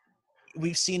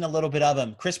we've seen a little bit of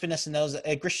him. Christian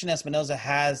Espinoza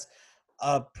has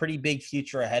a pretty big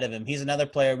future ahead of him. He's another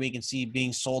player we can see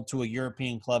being sold to a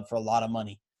European club for a lot of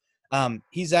money.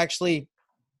 He's actually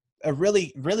a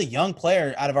really, really young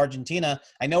player out of Argentina.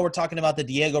 I know we're talking about the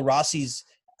Diego Rossi's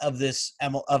of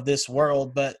this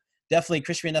world, but definitely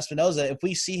Christian Espinoza, if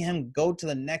we see him go to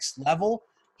the next level,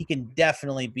 he can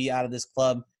definitely be out of this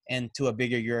club and to a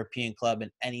bigger European club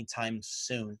anytime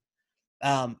soon.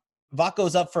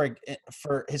 Vako's up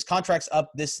for his contract's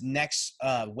up this next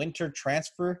winter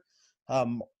transfer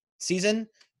season.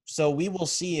 So we will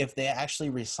see if they actually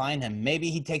re-sign him. Maybe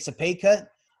he takes a pay cut.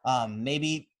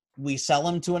 Maybe we sell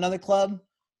him to another club.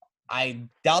 I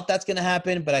doubt that's going to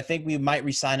happen, but I think we might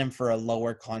re-sign him for a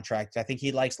lower contract. I think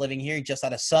he likes living here. He just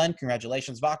had a son.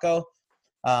 Congratulations, Vaco.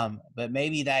 But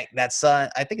maybe that son,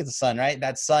 I think it's a son, right?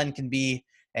 That son can be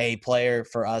a player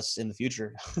for us in the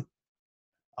future.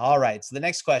 All right. So the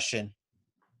next question.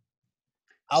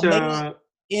 Almeida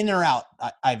in or out,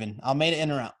 Ivan? Almeida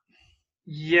in or out?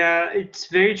 Yeah, it's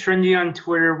very trendy on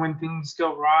Twitter when things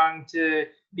go wrong to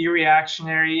be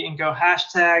reactionary and go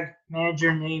hashtag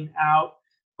manager name out.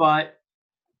 But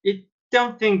I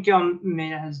don't think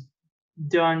Almeida has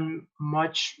done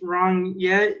much wrong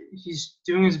yet. He's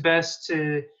doing his best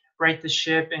to right the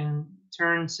ship and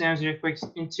turn San Jose Earthquakes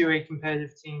into a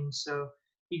competitive team. So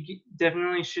he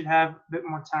definitely should have a bit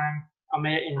more time.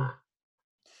 Almeida in.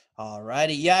 All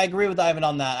righty. Yeah, I agree with Ivan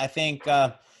on that. I think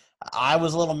I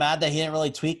was a little mad that he didn't really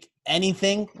tweak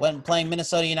anything when playing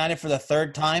Minnesota United for the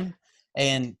third time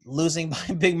and losing by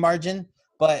a big margin.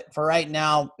 But for right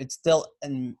now, it's still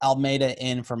an Almeida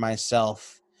in for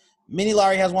myself. Mini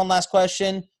Larry has one last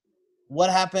question. What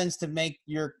happens to make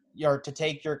to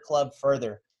take your club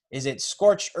further? Is it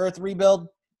scorched earth rebuild,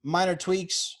 minor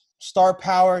tweaks, star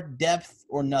power, depth,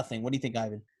 or nothing? What do you think,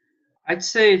 Ivan? I'd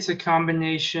say it's a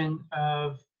combination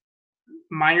of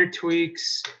minor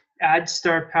tweaks, add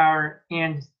star power,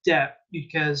 and depth,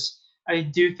 because I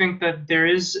do think that there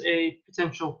is a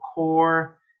potential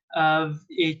core of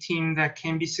a team that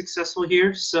can be successful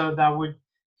here. So that would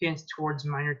hint towards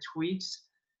minor tweaks.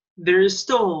 There is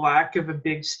still a lack of a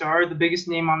big star. The biggest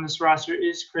name on this roster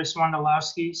is Chris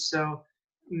Wondolowski. So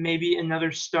maybe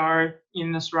another star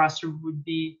in this roster would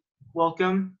be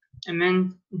welcome. And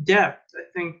then depth. I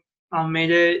think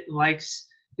Almeida likes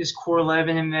his core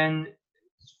 11 and then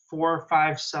 4 or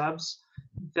 5 subs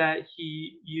that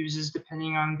he uses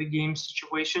depending on the game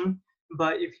situation.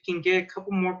 But if he can get a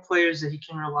couple more players that he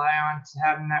can rely on to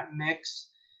have in that mix,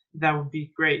 that would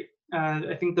be great.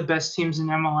 I think the best teams in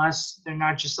MLS, they're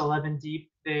not just 11 deep.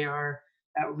 They are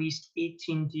at least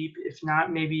 18 deep, if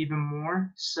not maybe even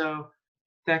more. So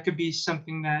that could be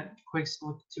something that Quakes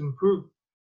look to improve.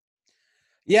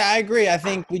 Yeah, I agree. I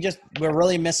think we're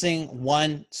really missing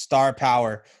one star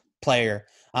power player.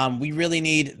 We really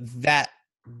need that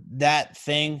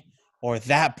thing or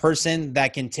that person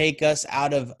that can take us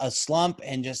out of a slump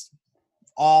and just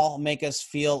all make us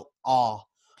feel awe.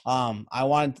 I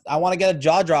want to get a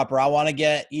jaw dropper. I want to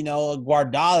get, a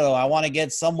Guardado. I want to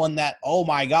get someone that, oh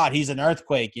my God, he's an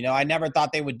earthquake. I never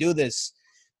thought they would do this.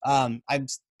 I'm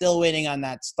still waiting on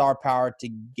that star power to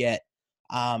get.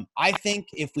 I think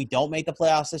if we don't make the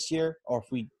playoffs this year, or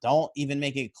if we don't even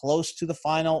make it close to the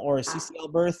final or a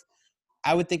CCL berth,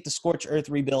 I would think the scorched earth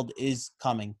rebuild is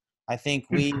coming. I think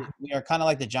we are kind of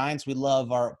like the Giants. We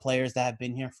love our players that have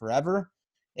been here forever,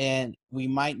 and we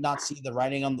might not see the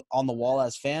writing on the wall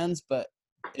as fans. But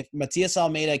if Matias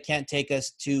Almeida can't take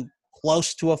us too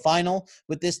close to a final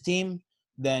with this team,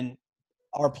 then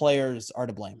our players are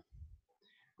to blame.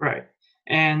 Right.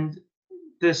 And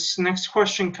this next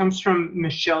question comes from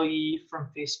Michelle Yee from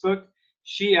Facebook.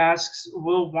 She asks,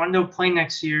 will Wando play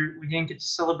next year? We didn't get to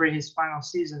celebrate his final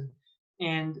season.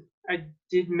 And I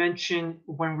did mention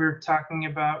when we were talking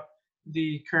about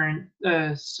the current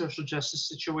social justice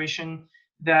situation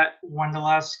that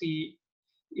Wondolowski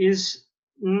is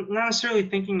not necessarily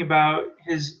thinking about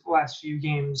his last few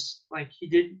games. Like, he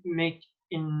did make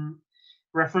in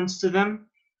reference to them,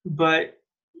 but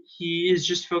he is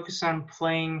just focused on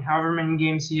playing however many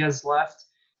games he has left,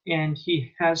 and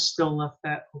he has still left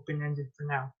that open-ended for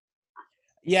now.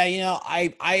 Yeah,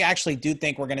 I actually do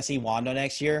think we're going to see Wando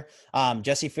next year.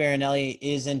 Jesse Farinelli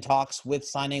is in talks with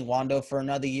signing Wando for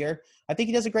another year. I think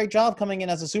he does a great job coming in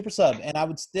as a super sub, and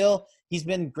he's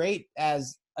been great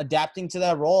as adapting to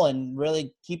that role and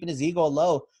really keeping his ego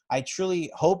low. I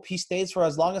truly hope he stays for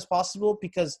as long as possible,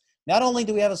 because not only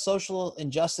do we have a social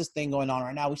injustice thing going on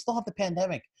right now, we still have the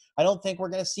pandemic. I don't think we're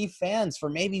going to see fans for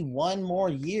maybe one more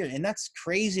year, and that's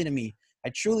crazy to me. I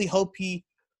truly hope he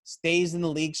stays in the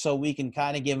league so we can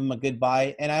kind of give him a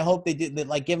goodbye. And I hope they did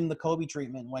like give him the Kobe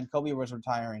treatment when Kobe was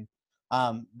retiring.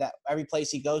 That every place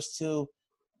he goes to,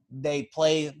 they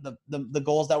play the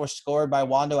goals that were scored by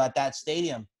Wando at that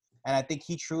stadium. And I think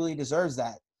he truly deserves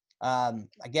that.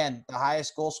 Again, the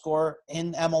highest goal scorer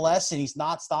in MLS, and he's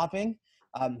not stopping.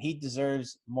 He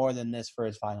deserves more than this for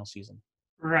his final season.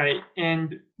 Right.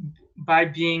 And by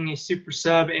being a super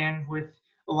sub and with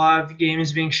a lot of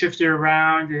games being shifted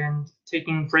around and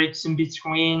taking breaks in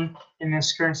between in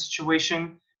this current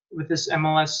situation with this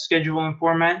MLS schedule and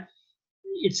format,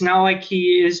 it's not like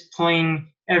he is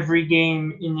playing every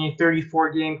game in a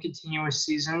 34-game continuous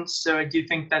season. So I do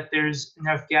think that there's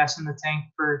enough gas in the tank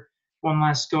for one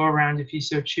last go-around if he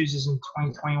so chooses in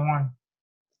 2021.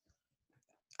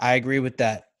 I agree with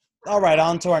that. All right,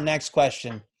 on to our next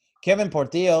question. Kevin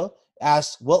Portillo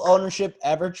asks, will ownership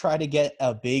ever try to get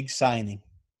a big signing?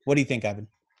 What do you think, Evan?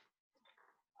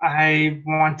 I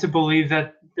want to believe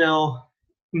that they'll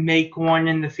make one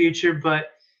in the future,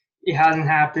 but it hasn't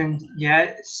happened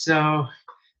yet. So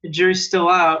the jury's still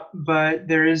out, but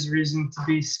there is reason to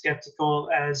be skeptical,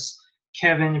 as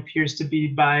Kevin appears to be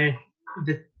by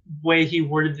the way he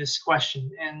worded this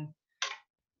question. And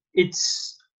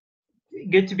it's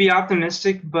good to be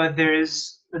optimistic, but there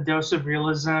is a dose of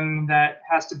realism that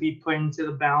has to be put into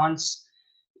the balance.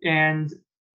 And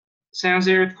San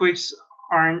Jose Earthquakes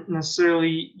aren't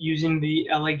necessarily using the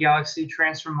LA Galaxy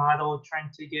transfer model, trying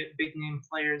to get big name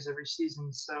players every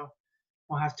season. So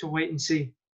we'll have to wait and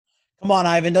see. Come on,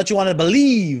 Ivan. Don't you want to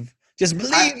believe? Just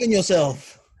believe in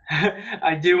yourself.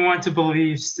 I do want to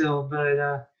believe still,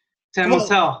 but time will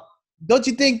tell. Don't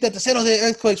you think that the San Jose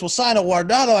Earthquakes will sign a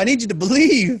Guardado? I need you to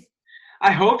believe.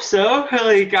 I hope so.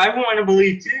 Like, I want to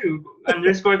believe too.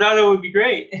 Andres Guardado would be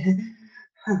great.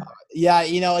 Yeah,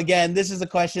 again, this is a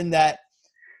question that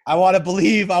I want to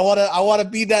believe. I want to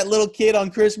be that little kid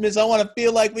on Christmas. I want to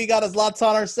feel like we got a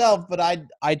Zlatan ourselves, but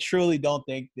I truly don't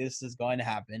think this is going to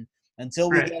happen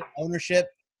until we get ownership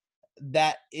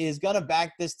that is going to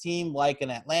back this team, like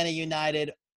an Atlanta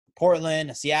United,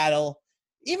 Portland, Seattle.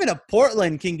 Even a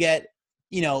Portland can get,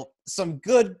 some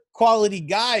good quality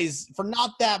guys for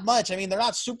not that much. I mean, they're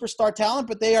not superstar talent,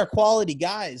 but they are quality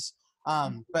guys.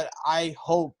 But I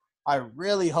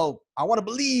really hope, I want to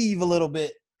believe a little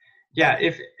bit. Yeah,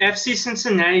 if FC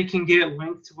Cincinnati can get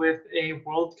linked with a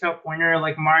World Cup winner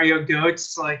like Mario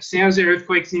Götze, like San Jose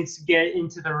Earthquakes needs to get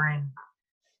into the ring.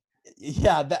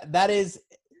 Yeah, that is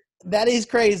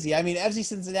crazy. I mean, FC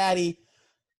Cincinnati,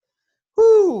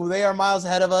 they are miles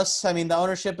ahead of us. I mean, the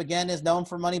ownership, again, is known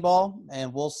for Moneyball,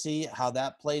 and we'll see how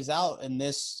that plays out in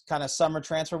this kind of summer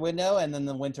transfer window and then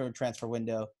the winter transfer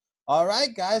window. All right,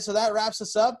 guys, so that wraps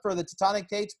us up for the Tectonic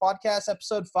Takes podcast,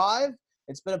 episode 5.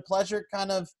 It's been a pleasure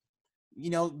kind of,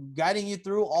 guiding you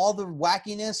through all the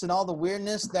wackiness and all the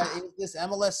weirdness that is this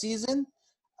MLS season.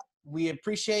 We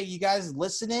appreciate you guys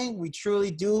listening. We truly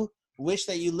do wish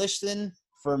that you listen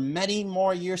for many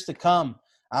more years to come.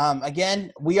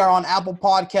 Again, we are on Apple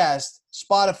Podcasts,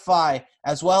 Spotify,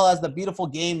 as well as the Beautiful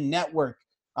Game Network.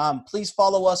 Please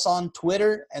follow us on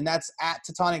Twitter, and that's at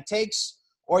Tectonic Takes.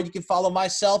 Or you can follow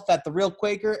myself at The Real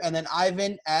Quaker, and then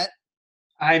Ivan at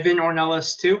Ivan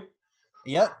Ornelas too.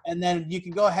 Yep. And then you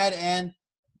can go ahead and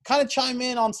kind of chime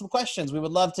in on some questions. We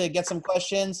would love to get some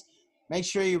questions. Make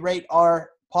sure you rate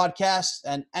our podcast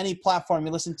and any platform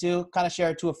you listen to. Kind of share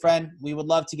it to a friend. We would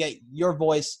love to get your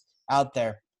voice out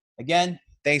there. Again,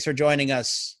 thanks for joining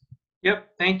us. Yep.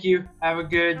 Thank you. Have a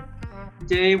good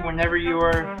day whenever you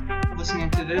are listening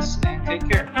to this, and take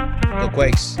care. Go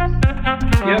Quakes.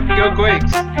 Yep. Go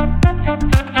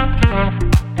Quakes.